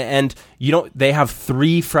 exactly. And you don't. They have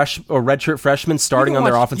 3 fresh or redshirt freshmen starting on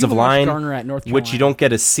their offensive line, Garner at North which you Carolina. don't get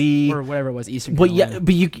to see. Or whatever it was, Eastern Well, Carolina. yeah,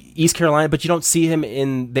 but East Carolina, but you don't see him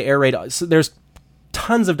in the air raid. So there's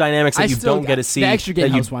tons of dynamics that you don't get to see. The extra game that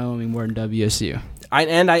you- helps Wyoming more than WSU. I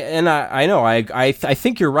know I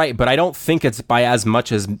think you're right, but I don't think it's by as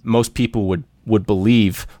much as most people would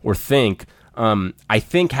believe or think. I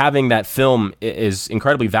think having that film is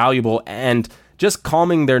incredibly valuable and just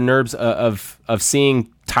calming their nerves of seeing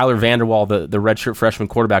Tyler Vanderwall, the redshirt freshman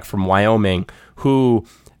quarterback from Wyoming, who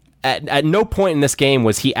at no point in this game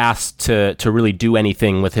was he asked to really do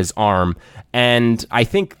anything with his arm, and I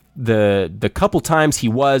think the couple times he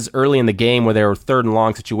was early in the game where there were 3rd and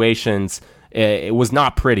long situations. It was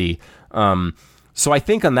not pretty. So I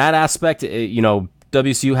think on that aspect,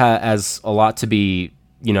 WSU has a lot to be,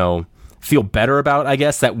 feel better about, I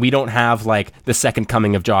guess, that we don't have like the second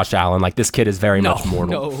coming of Josh Allen. Like this kid is very much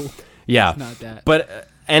mortal. No, Yeah. it's not that. But,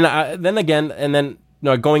 then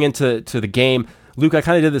going into the game, Luke, I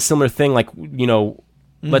kind of did the similar thing. Like,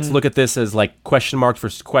 let's look at this as like question marks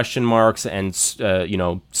versus question marks and,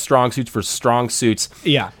 strong suits versus strong suits.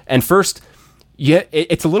 Yeah. And first, yeah,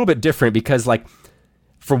 it's a little bit different because, like,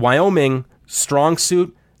 for Wyoming, strong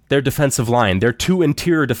suit, their defensive line, their 2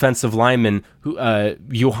 interior defensive linemen, who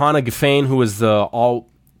Johanna Gaffane, who was the all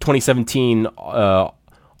 2017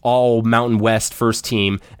 all Mountain West first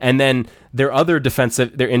team, and then their interior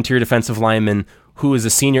defensive lineman, who is a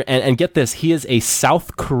senior, and get this, he is a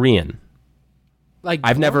South Korean. Like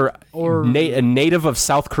I've never or a native of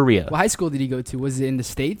South Korea. what high school did he go to? Was it in the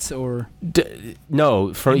States or? No,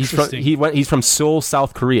 Interesting. he's from Seoul,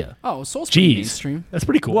 South Korea. Oh, Seoul's pretty Jeez, mainstream. that's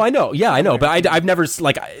pretty cool. Well, I know, yeah, I know, but I've never Oh,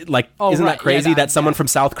 isn't right, that crazy yeah, that someone from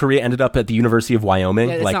South Korea ended up at the University of Wyoming?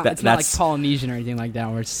 Yeah, it's like not, that, it's not like that's Polynesian or anything like that.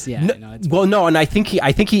 Where it's it's well, no, and I think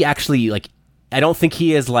he actually like. I don't think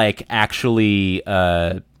he is like actually.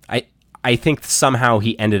 I think somehow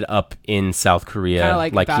he ended up in South Korea. Kinda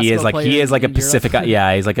like a he is basketball he is like a player in Pacific. Europe.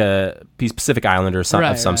 Yeah, he's like he's Pacific Islander or some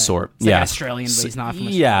Right, of some right. sort. It's like yeah, Australian, but he's not from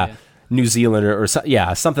Yeah, Australia. New Zealander or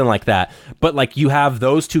something like that. But like you have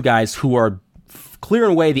those 2 guys who are clear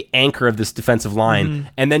and away the anchor of this defensive line,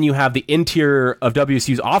 and then you have the interior of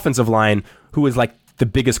WSU's offensive line, who is like the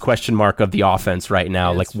biggest question mark of the offense right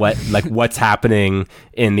now. Yeah, What's happening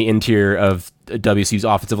in the interior of WSU's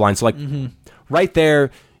offensive line? So right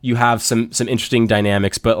there, you have some interesting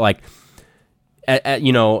dynamics, but like,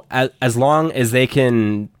 as long as they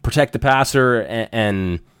can protect the passer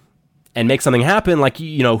and make something happen, like,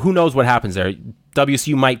 who knows what happens there?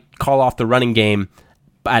 WSU might call off the running game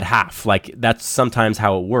at half. Like that's sometimes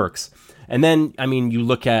how it works. And then, I mean, you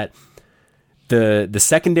look at the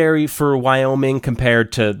secondary for Wyoming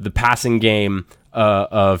compared to the passing game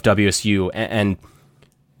of WSU, and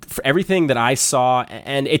for everything that I saw,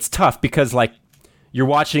 and it's tough because like you're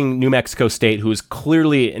watching New Mexico State, who is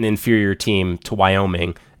clearly an inferior team to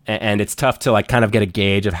Wyoming, and it's tough to like kind of get a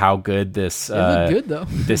gauge of how good this They look good though.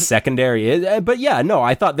 this secondary is. But yeah, no,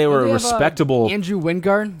 I thought they were They have, respectable. Andrew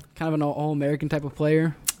Wingard, kind of an all-American type of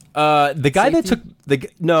player. The guy that Safety?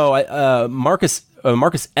 took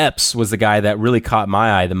Marcus Epps was the guy that really caught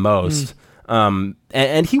my eye the most.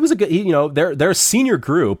 And he was a good, they're a senior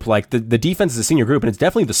group. Like the defense is a senior group, and it's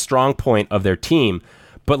definitely the strong point of their team.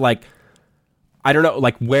 But like, I don't know,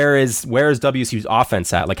 like where is WSU's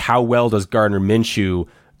offense at? Like, how well does Gardner Minshew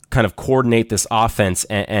kind of coordinate this offense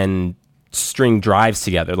and string drives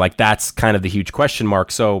together? Like, that's kind of the huge question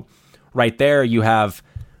mark. So right there you have,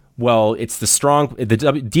 well, it's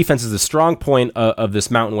the defense is the strong point of this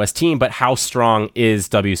Mountain West team, but how strong is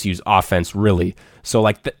WSU's offense really? So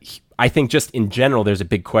like, I think just in general, there's a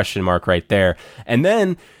big question mark right there. And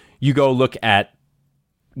then you go look at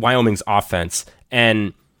Wyoming's offense,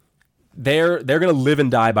 and they're going to live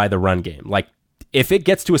and die by the run game. Like, if it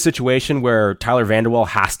gets to a situation where Tyler Vanderwell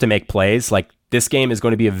has to make plays, like, this game is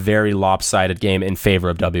going to be a very lopsided game in favor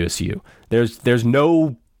of WSU. There's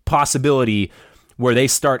no possibility where they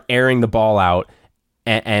start airing the ball out,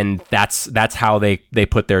 and that's how they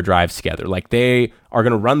put their drives together. Like, they are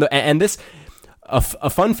going to run and this a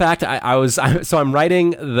fun fact. I'm writing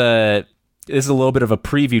this is a little bit of a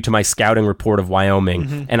preview to my scouting report of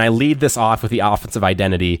Wyoming, and I lead this off with the offensive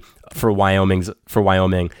identity for Wyoming.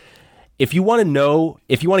 If you want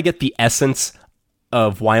to get the essence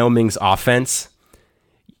of Wyoming's offense,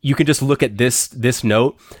 you can just look at this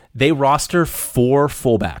note. They roster 4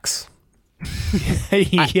 fullbacks.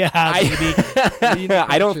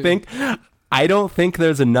 I don't think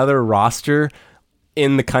there's another roster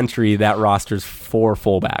in the country that rosters 4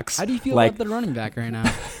 fullbacks. How do you feel about the running back right now?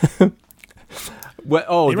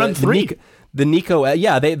 They run 3. The Nico,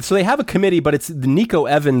 they have a committee, but it's the Nico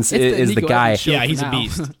Evans is the guy. Yeah, he's a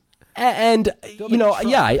beast. And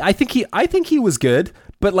I think he was good,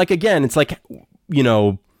 but like, again, it's like,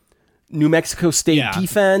 New Mexico State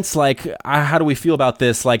defense. Like, how do we feel about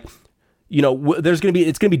this? Like, it's going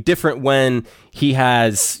to be different when he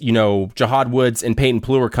has, Jahad Woods and Peyton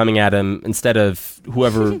Pleurer coming at him instead of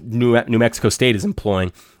whoever New Mexico State is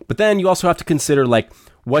employing. But then you also have to consider, like,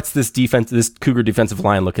 what's this Cougar defensive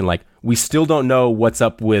line looking like? We still don't know what's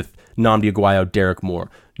up with Nnamdi Aguayo, Derek Moore.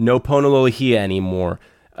 No Pona Lolahia anymore.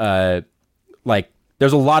 Like,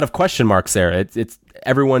 there's a lot of question marks there. It's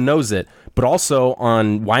everyone knows it. But also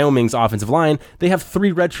on Wyoming's offensive line, they have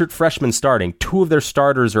 3 redshirt freshmen starting. 2 of their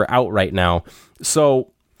starters are out right now.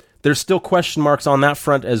 So there's still question marks on that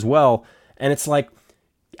front as well. And it's like,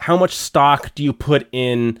 how much stock do you put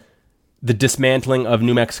in the dismantling of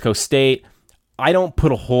New Mexico State? I don't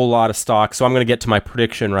put a whole lot of stock, so I'm going to get to my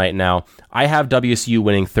prediction right now. I have WSU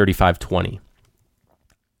winning 35-20.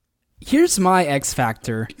 Here's my X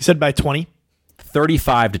factor. You said by 20?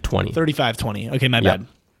 35-20. 35-20. Okay, my bad.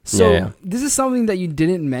 So this is something that you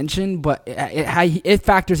didn't mention, but it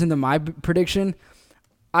factors into my prediction.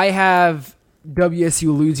 I have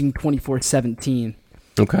WSU losing 24-17.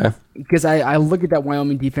 Okay. Because I look at that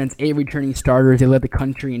Wyoming defense, 8 returning starters. They led the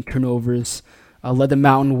country in turnovers, led the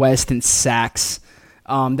Mountain West in sacks.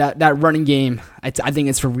 That running game, I think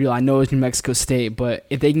it's for real. I know it's New Mexico State, but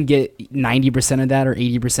if they can get 90% of that or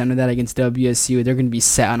 80% of that against WSU, they're going to be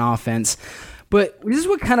set on offense. But this is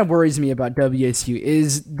what kind of worries me about WSU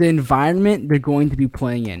is the environment they're going to be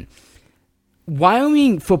playing in.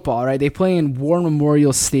 Wyoming football, right? They play in War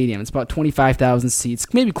Memorial Stadium. It's about 25,000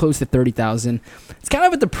 seats, maybe close to 30,000. It's kind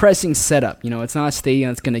of a depressing setup. It's not a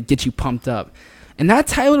stadium that's going to get you pumped up. And that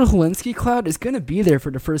Tyler Hilinski cloud is going to be there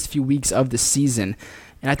for the first few weeks of the season.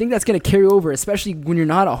 And I think that's going to carry over, especially when you're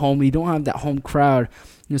not at home. You don't have that home crowd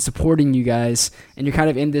supporting you guys. And you're kind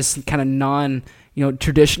of in this kind of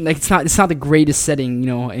tradition. Like, it's not the greatest setting,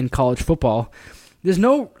 in college football. There's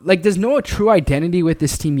no true identity with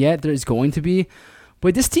this team yet. There's going to be,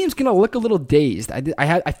 but this team's gonna look a little dazed.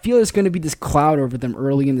 I feel there's gonna be this cloud over them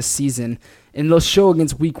early in the season, and they'll show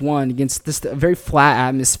against Week 1 against this very flat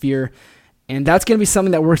atmosphere, and that's gonna be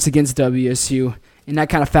something that works against WSU, and that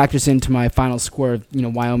kind of factors into my final score of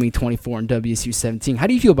Wyoming 24 and WSU 17. How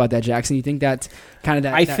do you feel about that, Jackson? You think that kind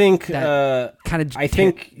of I think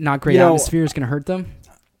not great atmosphere is gonna hurt them?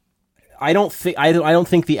 I don't think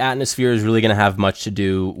the atmosphere is really going to have much to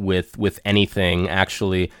do with anything,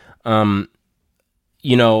 actually. Like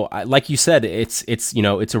you said, it's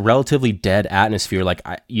a relatively dead atmosphere. Like,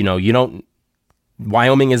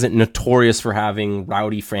 Wyoming isn't notorious for having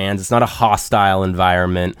rowdy fans. It's not a hostile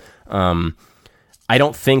environment. I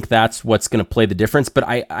don't think that's what's going to play the difference, but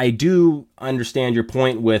I do understand your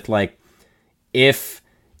point with, like, if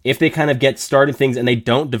they kind of get started things and they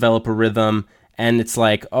don't develop a rhythm. And it's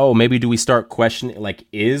like, oh, maybe do we start questioning, like,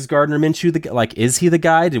 is Gardner Minshew is he the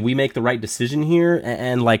guy? Did we make the right decision here?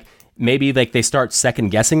 And like, maybe like they start second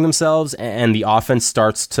guessing themselves, and the offense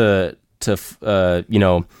starts to kind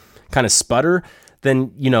of sputter.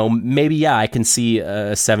 then maybe I can see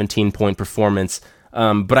a 17-point performance.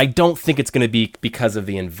 But I don't think it's going to be because of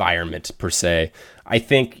the environment per se. I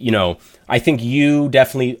think you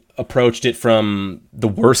definitely approached it from the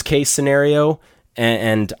worst case scenario,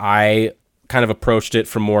 and I kind of approached it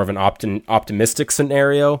from more of an optimistic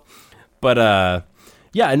scenario. But I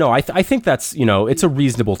think that's it's a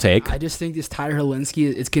reasonable take. I just think this Tyler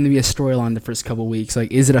Helinski, it's going to be a storyline the first couple of weeks.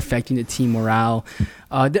 Like, is it affecting the team morale?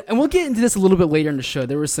 And we'll get into this a little bit later in the show.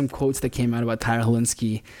 There were some quotes that came out about Tyler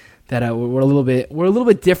Helinski that were a little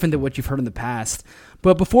bit different than what you've heard in the past.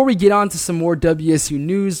 But before we get on to some more WSU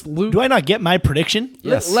news, Luke, do I not get my prediction?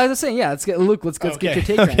 Yes. Let's say, yeah. Let's get Luke. Let's get your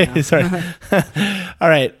take right now. Sorry. All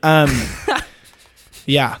right.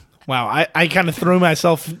 Yeah. Wow. I kind of threw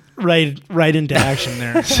myself right into action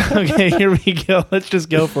there. So, okay, here we go. Let's just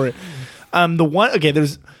go for it.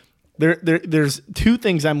 There's two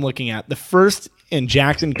things I'm looking at. The first, and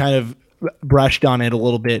Jackson kind of brushed on it a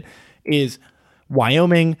little bit, is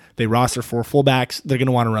Wyoming. They roster 4 fullbacks. They're going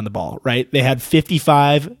to want to run the ball, right? They had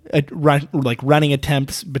 55 running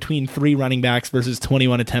attempts between 3 running backs versus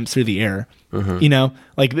 21 attempts through the air.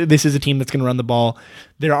 Mm-hmm. This is a team that's going to run the ball.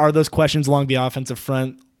 There are those questions along the offensive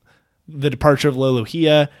front. The departure of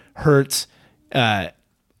Lolohea hurts, all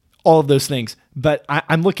of those things. But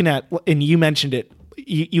I'm looking at, and you mentioned it,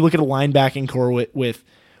 you look at a linebacking core with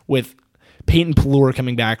Peyton Pelluer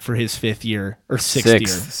coming back for his 5th year or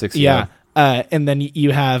 6th year. Yeah. And then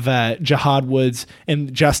you have Jihad Woods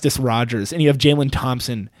and Justice Rogers, and you have Jalen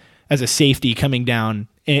Thompson as a safety coming down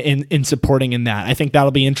and supporting in that. I think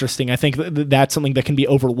that'll be interesting. I think that's something that can be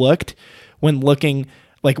overlooked when looking.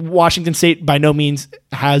 Like, Washington State by no means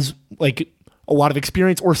has a lot of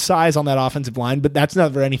experience or size on that offensive line, but that's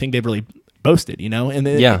never anything they've really boasted,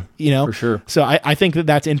 And for sure. So I think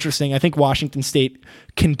that's interesting. I think Washington State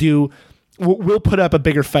will put up a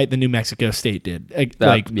bigger fight than New Mexico State did. I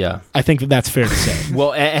think that's fair to say.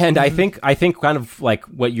 Well, and I think kind of like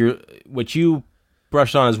what you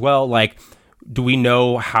brushed on as well. Like, do we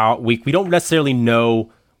know how we don't necessarily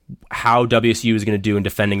know how WSU is going to do in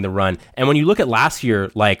defending the run. And when you look at last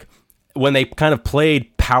year, like when they kind of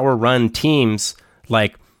played power run teams,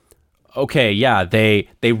 like, okay, yeah, they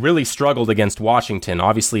really struggled against Washington.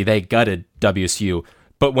 Obviously, they gutted WSU.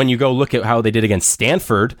 But when you go look at how they did against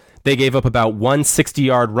Stanford, they gave up about 1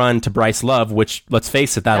 60-yard run to Bryce Love, which, let's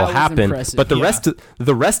face it, that'll happen. Impressive. But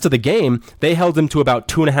the rest of the game, they held him to about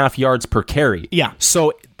 2.5 yards per carry. Yeah.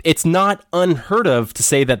 So it's not unheard of to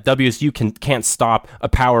say that WSU can't stop a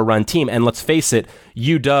power run team. And let's face it,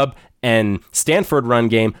 UW and Stanford run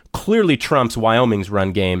game clearly trumps Wyoming's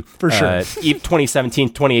run game. For sure. 2017,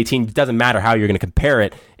 2018, it doesn't matter how you're going to compare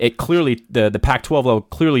it. It clearly, the Pac-12 level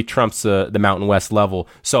clearly trumps the Mountain West level.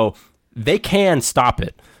 So they can stop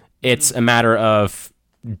it. It's a matter of,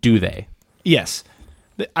 do they? Yes.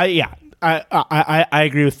 I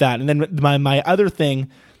agree with that. And then my other thing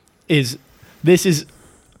is,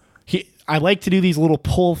 I like to do these little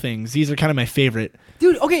poll things. These are kind of my favorite.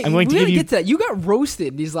 Dude, okay, we're going to get to that. You got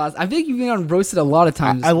roasted these last... I think you've been roasted a lot of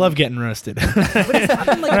times. I love getting roasted. All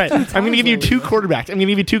right, I'm going to give you 2 quarterbacks. I'm going to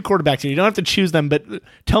give you 2 quarterbacks here. You don't have to choose them, but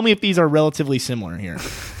tell me if these are relatively similar here.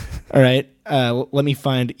 All right, let me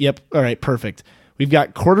find... Yep, all right, perfect. We've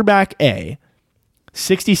got quarterback A,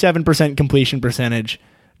 67% completion percentage,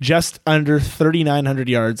 just under 3,900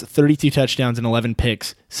 yards, 32 touchdowns, and 11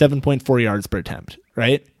 picks, 7.4 yards per attempt,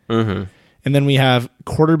 right? Mm-hmm. And then we have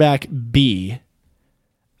quarterback B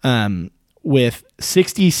with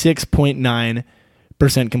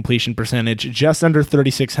 66.9% completion percentage, just under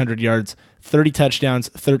 3,600 yards, 30 touchdowns,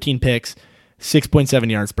 13 picks,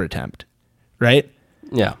 6.7 yards per attempt, right?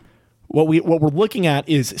 Yeah. What we're looking at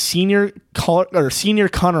is senior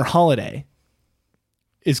Connor Holiday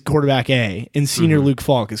is quarterback A, and senior Luke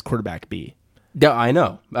Falk is quarterback B. Yeah, I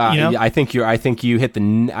know. I think you hit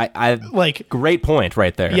the great point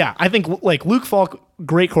right there. Yeah, I think Luke Falk,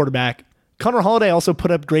 great quarterback. Connor Holiday also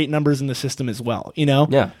put up great numbers in the system as well.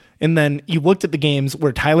 Yeah. And then you looked at the games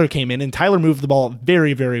where Tyler came in, and Tyler moved the ball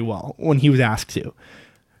very, very well when he was asked to.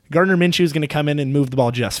 Gardner Minshew is going to come in and move the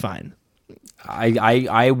ball just fine. I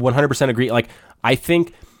 100% agree. Like, I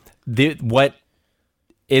think what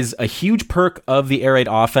is a huge perk of the air raid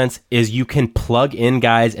offense is you can plug in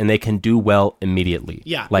guys and they can do well immediately.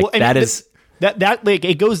 Yeah,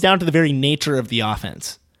 it goes down to the very nature of the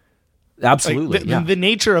offense. Absolutely, the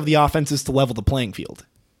nature of the offense is to level the playing field,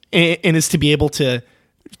 and is to be able to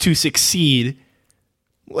succeed.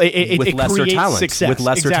 With lesser talent. Success. With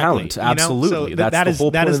lesser talent, absolutely. So that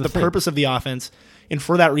is the purpose of the offense. And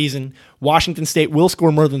for that reason, Washington State will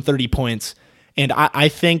score more than 30 points. And I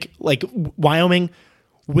think Wyoming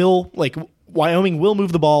Wyoming will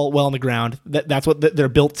move the ball well on the ground. That's what they're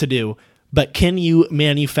built to do. But can you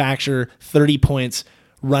manufacture 30 points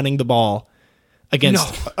running the ball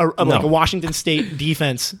against like a Washington State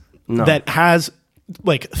defense that has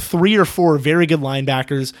like 3 or 4 very good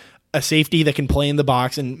linebackers, a safety that can play in the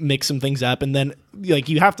box and mix some things up, and then like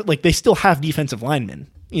you have to like they still have defensive linemen,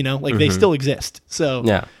 they still exist.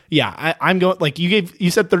 So I'm going like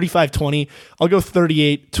you said 35-20. I'll go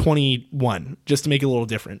 38-21 just to make it a little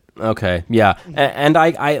different. Okay, yeah, and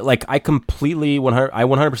I completely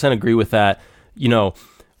 100% agree with that.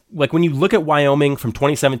 Like when you look at Wyoming from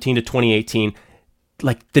 2017 to 2018.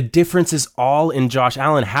 Like the difference is all in Josh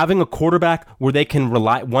Allen having a quarterback where they can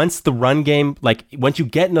rely once the run game, like once you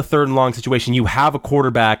get in a 3rd and long situation, you have a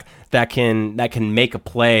quarterback that can make a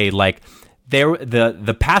play. Like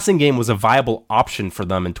the passing game was a viable option for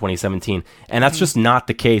them in 2017, and that's just not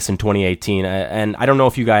the case in 2018. And I don't know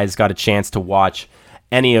if you guys got a chance to watch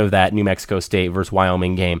any of that New Mexico State versus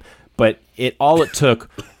Wyoming game, but all it took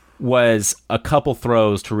was a couple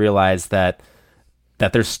throws to realize that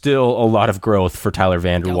there's still a lot of growth for Tyler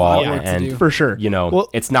Vander Waal, and for sure,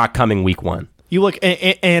 it's not coming week 1. You look,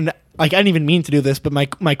 and like I didn't even mean to do this, but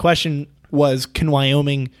my question was, can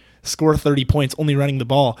Wyoming score 30 points only running the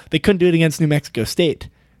ball? They couldn't do it against New Mexico State.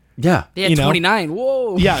 Yeah, they had 29.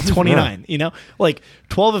 Whoa. Yeah, 29. Like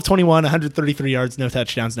 12 of 21, 133 yards, no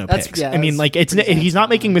touchdowns, no picks. Yeah, I mean, like he's not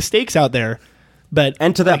making mistakes out there, but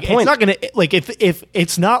and to that point, it's not gonna like if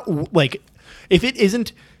it's not like if it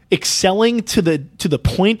isn't excelling to the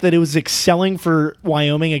point that it was excelling for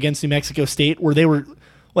Wyoming against New Mexico State, where they were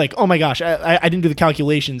like, oh my gosh, I didn't do the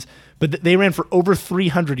calculations, but they ran for over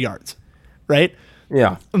 300 yards, right?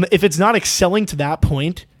 Yeah. If it's not excelling to that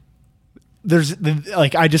point, there's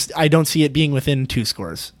like I don't see it being within 2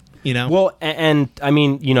 scores. Well, and I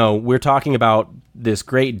mean, we're talking about this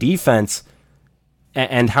great defense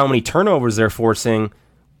and how many turnovers they're forcing.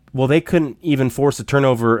 Well, they couldn't even force a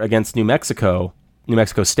turnover against New Mexico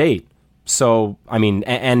State. So, I mean,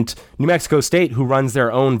 and New Mexico State, who runs their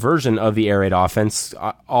own version of the air raid offense,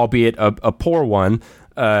 albeit a poor one.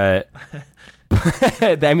 I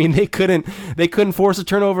mean, they couldn't force a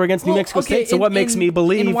turnover against New Mexico State. So what makes me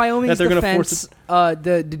believe that they're going to force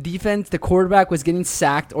the defense, the quarterback was getting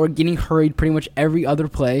sacked or getting hurried pretty much every other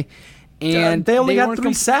play, and they only got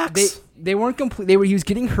 3 sacks. They weren't complete. He was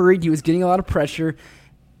getting hurried. He was getting a lot of pressure.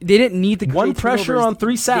 They didn't need the one pressure on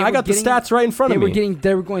 3 sacks. I got the stats right in front of me.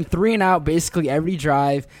 They were going 3 and out basically every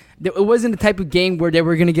drive. It wasn't the type of game where they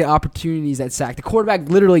were going to get opportunities at sack. The quarterback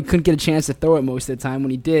literally couldn't get a chance to throw it most of the time. When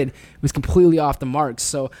he did, it was completely off the mark.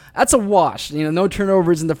 So that's a wash. No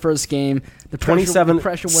turnovers in the first game. The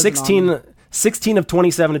pressure wasn't 16 of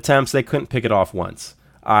 27 attempts. They couldn't pick it off once.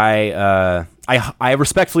 I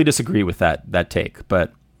respectfully disagree with that take,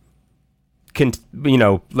 but.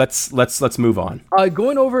 Let's move on.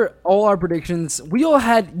 Going over all our predictions, we all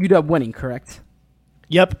had UW winning, correct?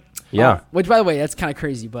 Yep. Yeah. Which, by the way, that's kind of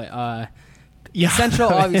crazy, but Central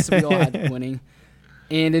obviously we all had winning,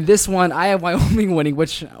 and in this one I have Wyoming winning,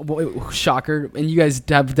 which shocker, and you guys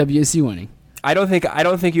have WSU winning. I don't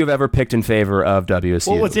think you've ever picked in favor of WSU.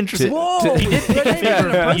 Well, what's interesting? He did pick in favor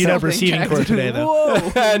of UW receiving court today,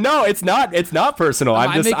 though. No, it's not. It's not personal.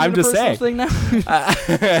 I'm just saying. Thing now?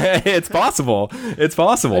 It's possible. It's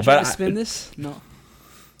possible. But spin this? No.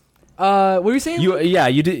 What were you saying?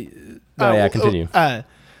 You did. Continue.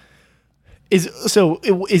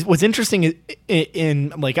 What's interesting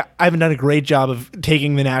in like I haven't done a great job of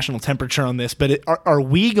taking the national temperature on this, but are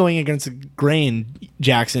we going against the grain,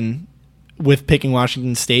 Jackson? With picking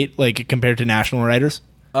Washington State, like compared to national writers?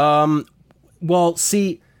 Well,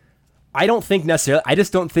 see, I don't think necessarily. I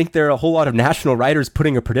just don't think there are a whole lot of national writers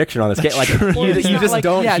putting a prediction on this game. Like you just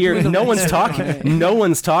don't hear. No one's talking. No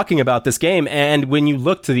one's talking about this game. And when you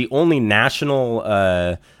look to the only national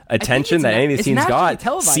attention that any of these teams got,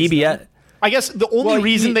 CBS. Though. I guess the only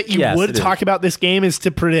reason that you would talk about this game is to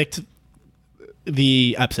predict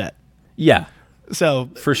the upset. Yeah. So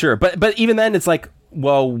for sure, but even then, it's like.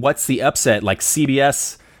 Well, what's the upset? Like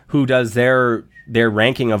CBS, who does their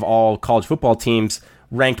ranking of all college football teams,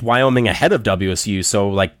 ranked Wyoming ahead of WSU. So,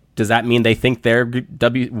 like, does that mean they think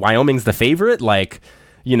Wyoming's the favorite? Like,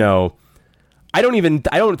 I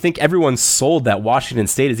don't think everyone's sold that Washington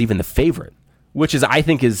State is even the favorite, which I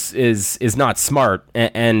think is not smart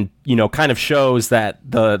and kind of shows that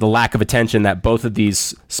the lack of attention that both of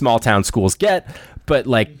these small town schools get. But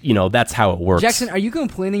that's how it works. Jackson, are you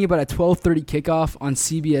complaining about a 12:30 kickoff on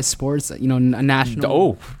CBS Sports? A national.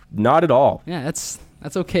 Oh, not at all. Yeah, that's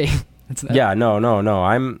okay. No.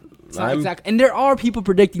 I'm exactly. And there are people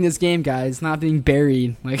predicting this game, guys. Not being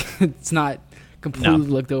buried. Like it's not completely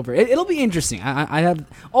looked over. It'll be interesting. I have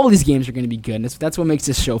all these games are going to be good. And that's what makes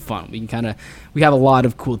this show fun. We have a lot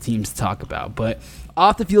of cool teams to talk about. But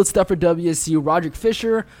off the field stuff for WSU, Roderick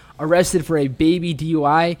Fisher arrested for a baby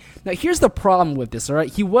DUI. Now here's the problem with this. All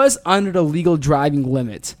right, he was under the legal driving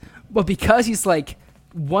limit, but because he's like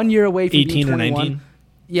 1 year away from 18 being 21, or 19.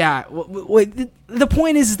 Yeah, the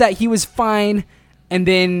point is that he was fine, and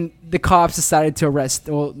then the cops decided to arrest.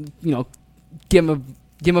 Well, give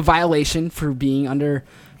him a violation for being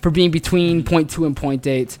between 0.2 and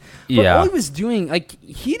 0.8. But all he was doing, like,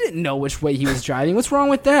 he didn't know which way he was driving. What's wrong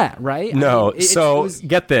with that, right? No.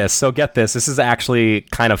 Get this. This is actually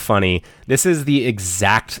kind of funny. This is the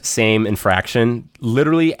exact same infraction,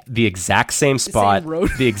 literally the exact same spot,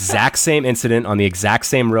 the exact same incident on the exact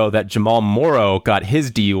same road that Jamal Morrow got his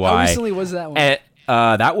DUI. How recently was that one? And,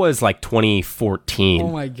 that was like 2014. Oh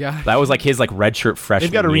my god! That was like his redshirt freshman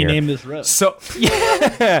They've got to year. rename this road. So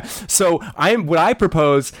yeah. So what I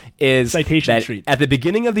propose is Citation that Street. at the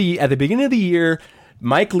beginning of the year,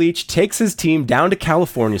 Mike Leach takes his team down to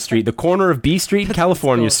California Street, the corner of B Street and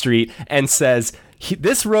California Street, and says,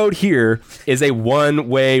 "This road here is a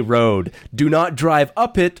one-way road. Do not drive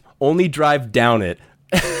up it, only drive down it."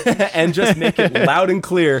 And just make it loud and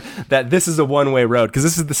clear that this is a one-way road, because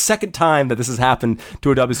this is the second time that this has happened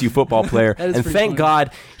to a WSU football player. And thank funny.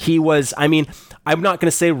 God he was, I'm not going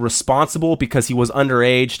to say responsible because he was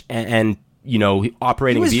underage and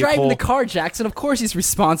operating a vehicle. He was driving the car, Jackson. Of course he's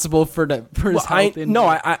responsible for his health. I know.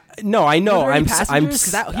 I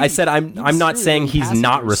said I'm not saying he's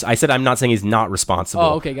not. I said I'm not saying he's not responsible.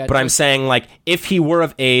 Oh, okay, gotcha. But I'm saying if he were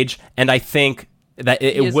of age, and I think that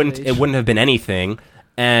it wouldn't have been anything.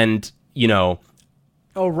 And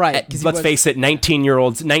oh right, let's face it,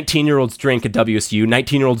 19-year-olds drink at WSU.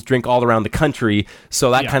 19-year-olds drink all around the country,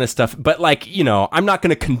 so that kind of stuff. But I'm not going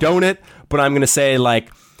to condone it, but I'm going to say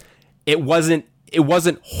it wasn't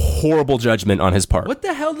horrible judgment on his part. What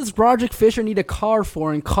the hell does Roderick Fisher need a car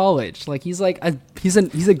for in college? He's a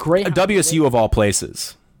great WSU of all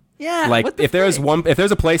places. Yeah, if there's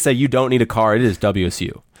a place that you don't need a car, it is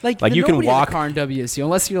WSU. You can walk a car in WSU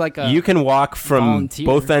unless you're you can walk from volunteer.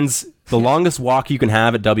 both ends. The longest walk you can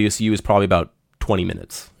have at WSU is probably about 20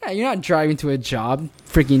 minutes. Yeah, you're not driving to a job,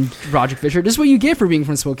 freaking Roderick Fisher. This is what you get for being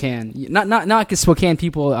from Spokane. Not because Spokane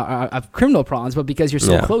people have criminal problems, but because you're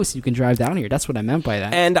so close, you can drive down here. That's what I meant by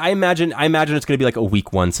that. And I imagine it's going to be a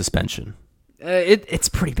week 1 suspension. It's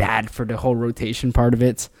pretty bad for the whole rotation part of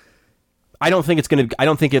it. I don't think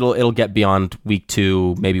it'll get beyond week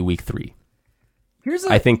 2, maybe week 3.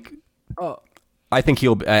 I think they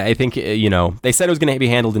said it was going to be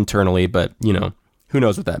handled internally, but who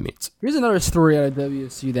knows what that means. Here's another story out of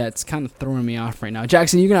WSU that's kind of throwing me off right now.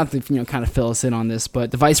 Jackson, you're going to have to kind of fill us in on this,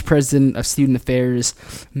 but the Vice President of Student Affairs,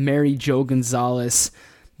 Mary Jo Gonzalez,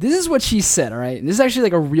 this is what she said, all right? This is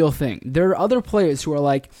actually a real thing. There are other players who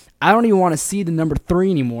are I don't even want to see the number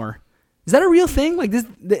 3 anymore. Is that a real thing?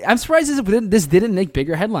 I'm surprised this didn't make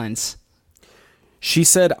bigger headlines. She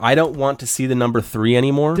said, "I don't want to see the number 3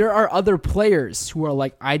 anymore." There are other players who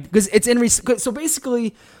are because it's so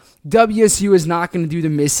basically, WSU is not going to do the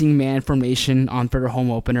missing man formation for their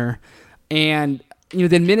home opener, and the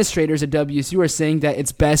administrators at WSU are saying that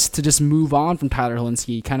it's best to just move on from Tyler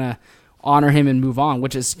Helinski, kind of honor him and move on,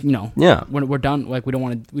 which is when we're done, we don't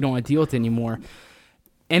want to deal with it anymore.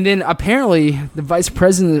 And then apparently the Vice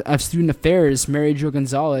President of Student Affairs, Mary Jo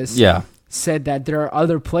Gonzalez, said that there are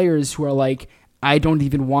other players who are I don't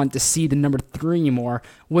even want to see the number 3 anymore,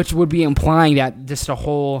 which would be implying that just a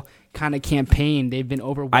whole kind of campaign they've been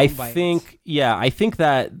overwhelmed by. I think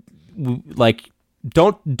that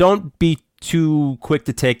don't be too quick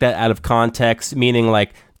to take that out of context, meaning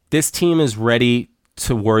this team is ready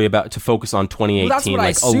to focus on 2018. Well, that's what I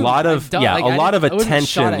assumed. A lot of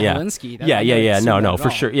attention. No, for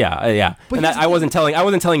sure. Yeah. And I wasn't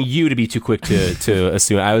telling you to be too quick to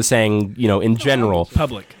assume. I was saying, in general,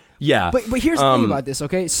 public. Yeah. But here's the thing about this,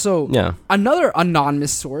 okay? So another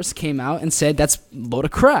anonymous source came out and said that's a load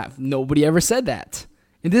of crap. Nobody ever said that.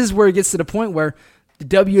 And this is where it gets to the point where the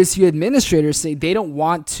WSU administrators say they don't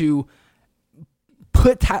want to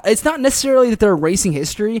it's not necessarily that they're erasing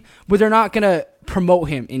history, but they're not going to promote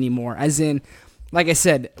him anymore. As in, like I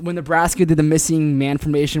said, when Nebraska did the missing man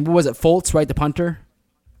formation, what was it, Fultz, right, the punter,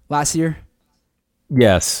 last year?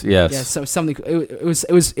 Yes. Yeah, so something,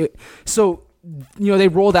 so... they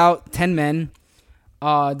rolled out 10 men.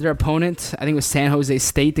 Their opponent, I think it was San Jose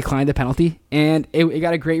State, declined the penalty, and it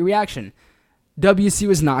got a great reaction. WSU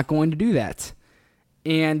is not going to do that.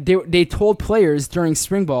 And they told players during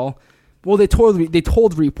spring ball, they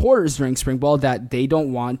told reporters during spring ball that they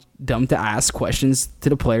don't want them to ask questions to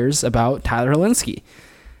the players about Tyler Helinski.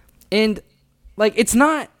 And like it's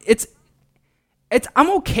not it's I'm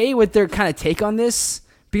okay with their kind of take on this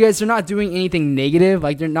because they're not doing anything negative.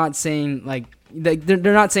 Like they're not saying they're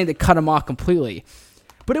not saying to cut him off completely.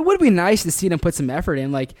 But it would be nice to see them put some effort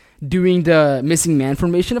in, like doing the missing man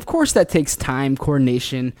formation. Of course, that takes time,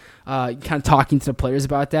 coordination, kind of talking to the players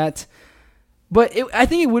about that. But I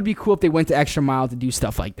think it would be cool if they went the extra mile to do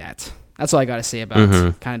stuff like that. That's all I got to say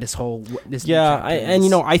about kind of this whole.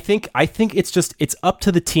 I think it's up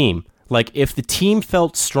to the team. Like if the team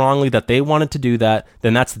felt strongly that they wanted to do that,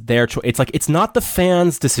 then that's their choice. It's like it's not the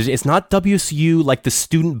fans' decision. It's not WSU like the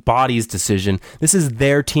student body's decision. This is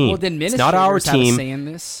their team. Well, then it's not our team. Have a say in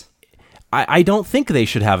this. I don't think they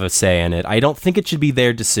should have a say in it. I don't think it should be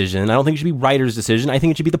their decision. I don't think it should be writer's decision. I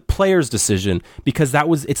think it should be the players' decision because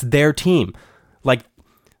it's their team. Like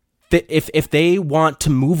if they want to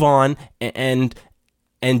move on and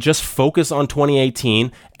just focus on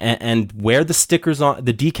 2018 and wear the stickers on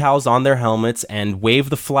the decals on their helmets and wave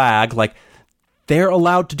the flag, like they're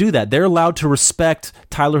allowed to do that. They're allowed to respect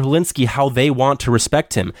Tyler Hilinski how they want to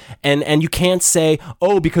respect him. And you can't say,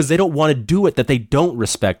 because they don't want to do it that they don't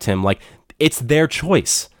respect him. Like it's their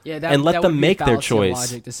choice. Yeah, and let them make their choice.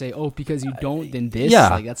 Logic to say, because you don't, then this. Yeah.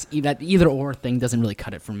 Like that either or thing doesn't really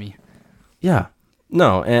cut it for me. Yeah.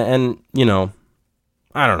 No, and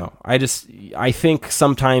I don't know. I think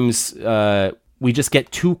sometimes we just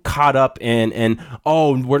get too caught up in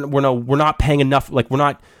we're not paying enough, like we're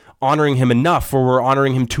not honoring him enough, or we're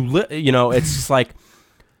honoring him too little. It's just like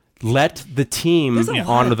let the team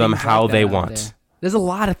honor them how they want. There's a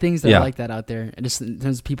lot of things that are like that out there, and just in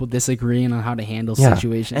terms of people disagreeing on how to handle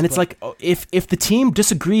situations. And it's like if the team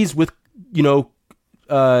disagrees with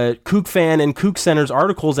Kook Fan and Kook Center's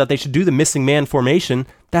articles that they should do the missing man formation,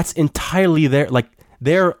 that's entirely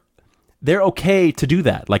they're okay to do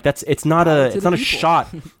that. Like it's not a shot.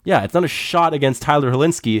 Yeah, it's not a shot against Tyler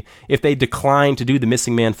Hilinski if they decline to do the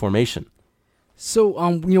missing man formation.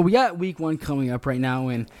 So we got week 1 coming up right now,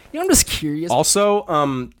 and I'm just curious. Also,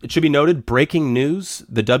 it should be noted, breaking news: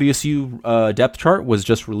 the WSU depth chart was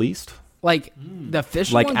just released. Like the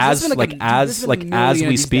official like one? as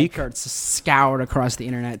we speak, cards scoured across the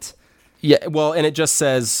internet. Yeah, well, and it just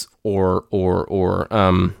says or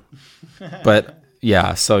but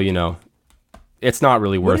yeah, so it's not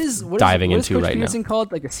really worth diving into right now. What is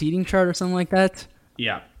called, like a seating chart or something like that?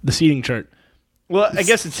 Yeah, the seating chart. Well, I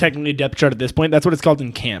guess it's technically a depth chart at this point. That's what it's called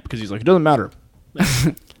in camp because he's like, it doesn't matter.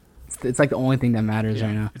 It's like the only thing that matters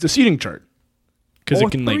right now. It's a seating chart because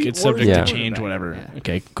it can it's subject to change, whatever. Yeah.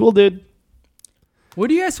 Okay, cool, dude. What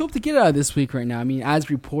do you guys hope to get out of this week right now? I mean, as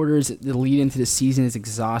reporters, the lead into the season is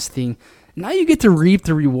exhausting. Now you get to reap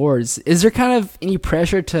the rewards. Is there kind of any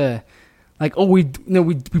pressure to, like, we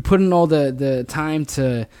put in all the time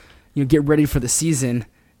to, get ready for the season.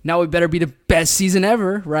 Now we better be the best season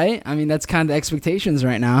ever, right? I mean, that's kind of the expectations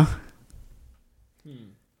right now.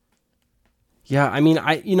 Yeah, I mean,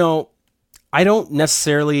 I don't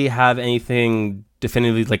necessarily have anything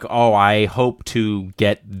definitively like, I hope to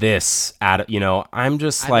get this at I'm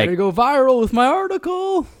just I better go viral with my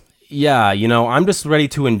article. Yeah, I'm just ready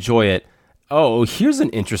to enjoy it. Oh, here's an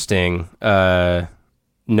interesting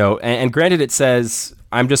note. And granted, it says,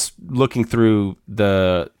 I'm just looking through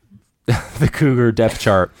the Cougar depth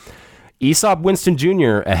chart. Aesop Winston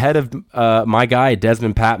Jr. ahead of my guy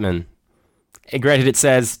Desmond Patman. And granted, it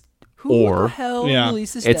says Who the hell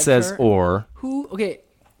released this it depth says chart? or. Who? Okay,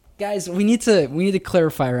 guys, we need to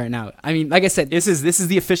clarify right now. I mean, like I said, this is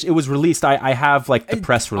the official. It was released. I have like the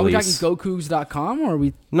press release. Are we talking GoCougs.com or are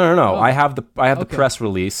we? No. Oh. I have the press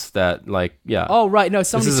release that Oh right, no,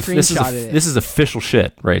 somebody screenshotted it. This is official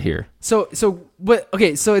shit right here. So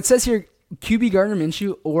it says here QB Gardner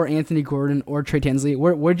Minshew or Anthony Gordon or Trey Tinsley.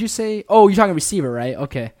 Where'd you say? Oh, you're talking receiver, right?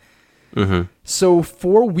 Okay. Mm-hmm. So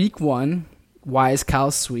for week 1, why is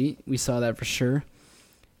Kyle Sweet? We saw that for sure.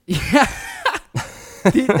 Yeah.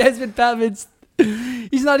 Desmond Patman's,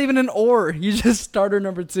 he's not even an or. He's just starter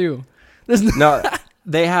number 2. No,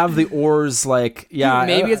 they have the ors like Dude,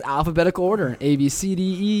 maybe it's alphabetical order. A, B, C, D,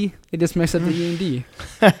 E. They just mixed up the E and D.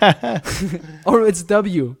 Or it's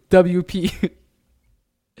W, P.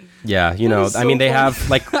 Yeah, I mean, they have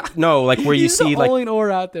where you see the only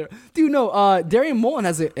or out there. Dude, no, Darian Mullen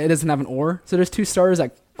it doesn't have an or. So there's 2 starters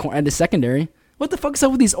at the secondary. What the fuck is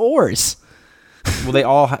up with these ors? Well, they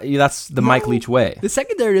all that's the Mike Leach way. The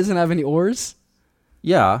secondary doesn't have any ors.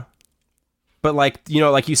 Yeah. But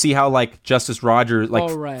you see how Justice Rogers,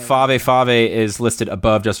 Fave is listed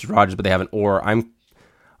above Justice Rogers, but they have an or.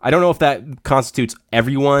 I don't know if that constitutes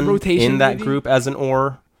everyone rotation, in that maybe? group as an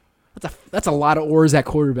or. That's a lot of ors at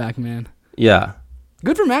quarterback, man. Yeah.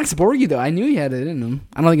 Good for Max Borghi though. I knew he had it in him.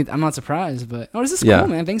 I'm not surprised, but this is cool,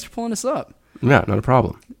 man. Thanks for pulling this up. Yeah, not a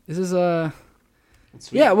problem. This is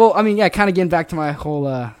yeah. Well, I mean, yeah. Kind of getting back to my whole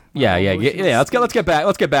Yeah. Let's get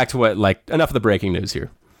back to what, like, enough of the breaking news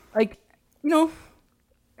here. like, it'd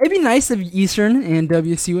be nice if Eastern and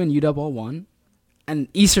WSU and UW all won, and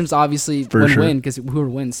Eastern's obviously win because whoever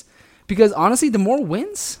wins. Because honestly, the more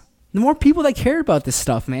wins, the more people that care about this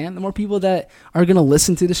stuff, man. The more people that are gonna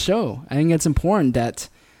listen to the show. I think it's important that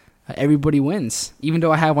everybody wins, even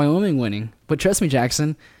though I have Wyoming winning. But trust me,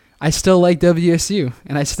 Jackson, I still like WSU,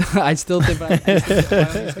 and I still think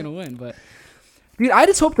Wyoming's gonna win. But dude, I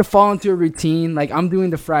just hope to fall into a routine. Like, I'm doing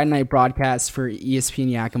the Friday night broadcast for ESPN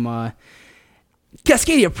Yakima.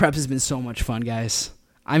 Cascadia Preps has been so much fun, guys.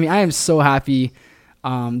 I mean, I am so happy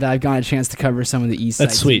that I've gotten a chance to cover some of the East Side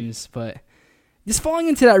teams. But just falling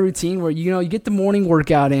into that routine where you get the morning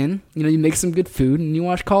workout in, you make some good food, and you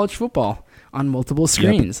watch college football on multiple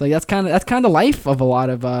screens. Like, that's kind of life of a lot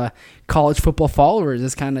of college football followers.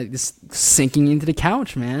 It's kind of just sinking into the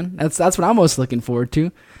couch, man. That's what I'm most looking forward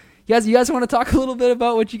to. You guys want to talk a little bit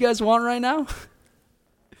about what you guys want right now?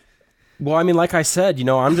 Well, I mean, like I said,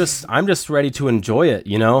 I'm just ready to enjoy it.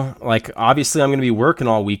 Like, obviously I'm going to be working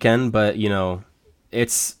all weekend, but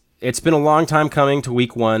it's been a long time coming to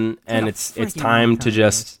week 1, and it's time to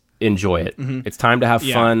just enjoy it. Mm-hmm. It's time to have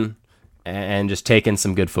fun and just take in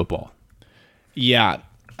some good football. Yeah.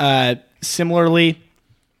 Similarly,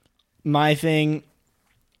 my thing,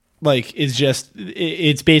 like, is just,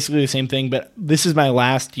 it's basically the same thing, but this is my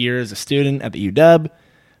last year as a student at the UW.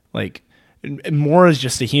 Like, more as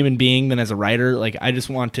just a human being than as a writer. Like, I just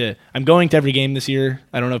want to, I'm going to every game this year.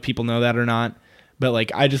 I don't know if people know that or not, but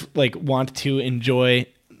like, I just like want to enjoy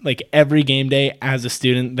like every game day as a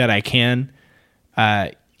student that I can,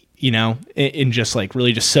 in just like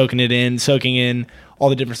really just soaking in all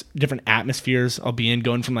the different atmospheres I'll be in,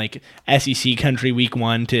 going from like SEC country week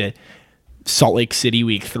 1 to Salt Lake City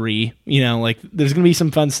week 3, like there's going to be some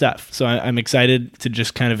fun stuff. So I'm excited to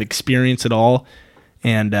just kind of experience it all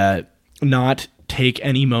and not take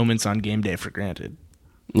any moments on game day for granted.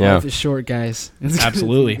 Yeah. Life is short, guys.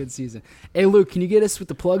 Absolutely. It's a good season. Hey, Luke, can you get us with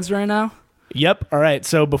the plugs right now? Yep. All right.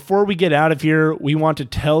 So before we get out of here, we want to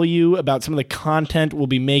tell you about some of the content we'll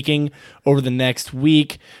be making over the next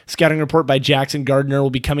week. Scouting report by Jackson Gardner will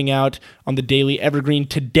be coming out on the Daily Evergreen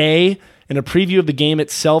today, and a preview of the game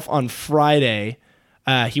itself on Friday.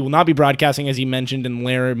 He will not be broadcasting, as he mentioned, in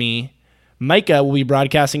Laramie. Micah will be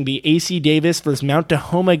broadcasting the AC Davis versus Mount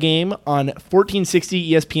Tahoma game on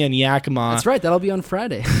 1460 ESPN Yakima. That's right. That'll be on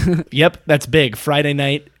Friday. Yep. That's big. Friday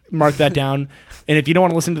night. Mark that down. And if you don't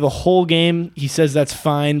want to listen to the whole game, he says that's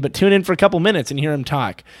fine, but tune in for a couple minutes and hear him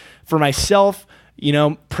talk. For myself,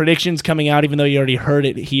 predictions coming out, even though you already heard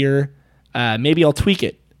it here, maybe I'll tweak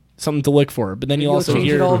it. Something to look for. But then you'll also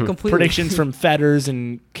hear predictions from Fetters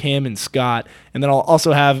and Kim and Scott. And then I'll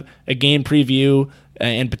also have a game preview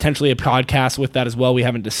and potentially a podcast with that as well. We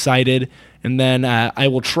haven't decided. And then I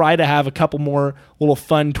will try to have a couple more little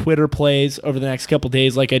fun Twitter plays over the next couple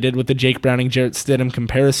days, like I did with the Jake Browning, Jarrett Stidham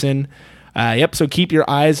comparison. So keep your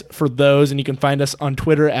eyes for those, and you can find us on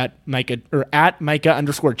Twitter at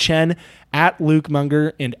Micah_Chen, at Luke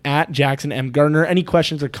Munger, and at Jackson M. Gardner. Any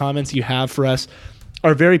questions or comments you have for us,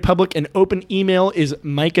 our very public and open email is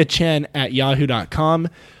micahchen@yahoo.com.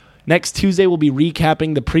 Next Tuesday, we'll be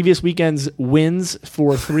recapping the previous weekend's wins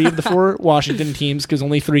for 3 of the 4 Washington teams, because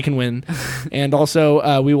only 3 can win. And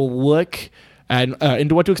also, we will look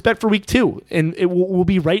into what to expect for week 2. And it will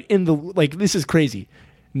be right in the, like, this is crazy.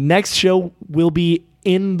 Next show will be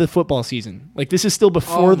in the football season. Like, this is still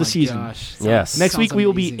before the season. Gosh. Yes. Next week, we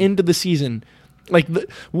will be into the season. Like,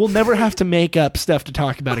 we'll never have to make up stuff to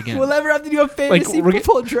talk about again. We'll never have to do a fantasy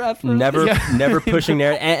football draft. Never pushing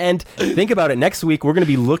there. And think about it. Next week, we're going to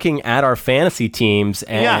be looking at our fantasy teams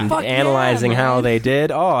and analyzing how they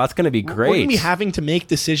did. Oh, that's going to be great. We're going to be having to make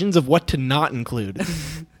decisions of what to not include.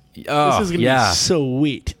 This is going to be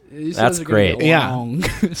sweet. That's great. Yeah.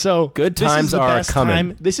 So good times are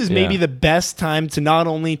coming. This is maybe the best time to not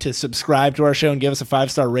only to subscribe to our show and give us a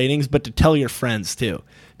 5-star ratings, but to tell your friends too,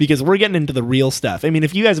 because we're getting into the real stuff. I mean,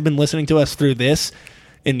 if you guys have been listening to us through this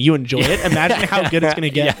and you enjoy it, imagine how good it's going to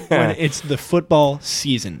get when it's the football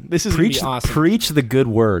season. This is going to be awesome. Preach the good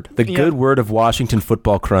word. The good word of Washington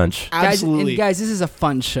Football Crunch. Absolutely. Guys, this is a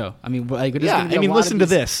fun show. I mean, like, listen to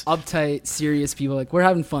this. Uptight, serious people. Like, we're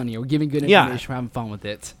having fun here. We're giving good information. We're having fun with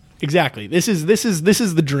it. Exactly. This is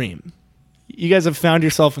the dream. You guys have found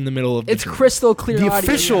yourself in the middle of it's dream. Crystal clear. The audio,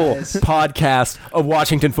 official podcast of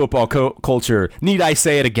Washington football culture. Need I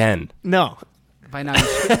say it again? No. By now,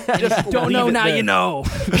 just don't know. Now you know.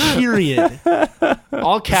 Period.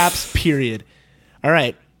 All caps. Period. All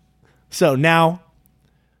right. So now,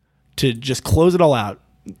 to just close it all out,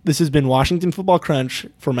 This has been Washington Football Crunch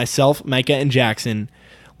for myself, Micah, and Jackson.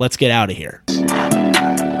 Let's get out of here.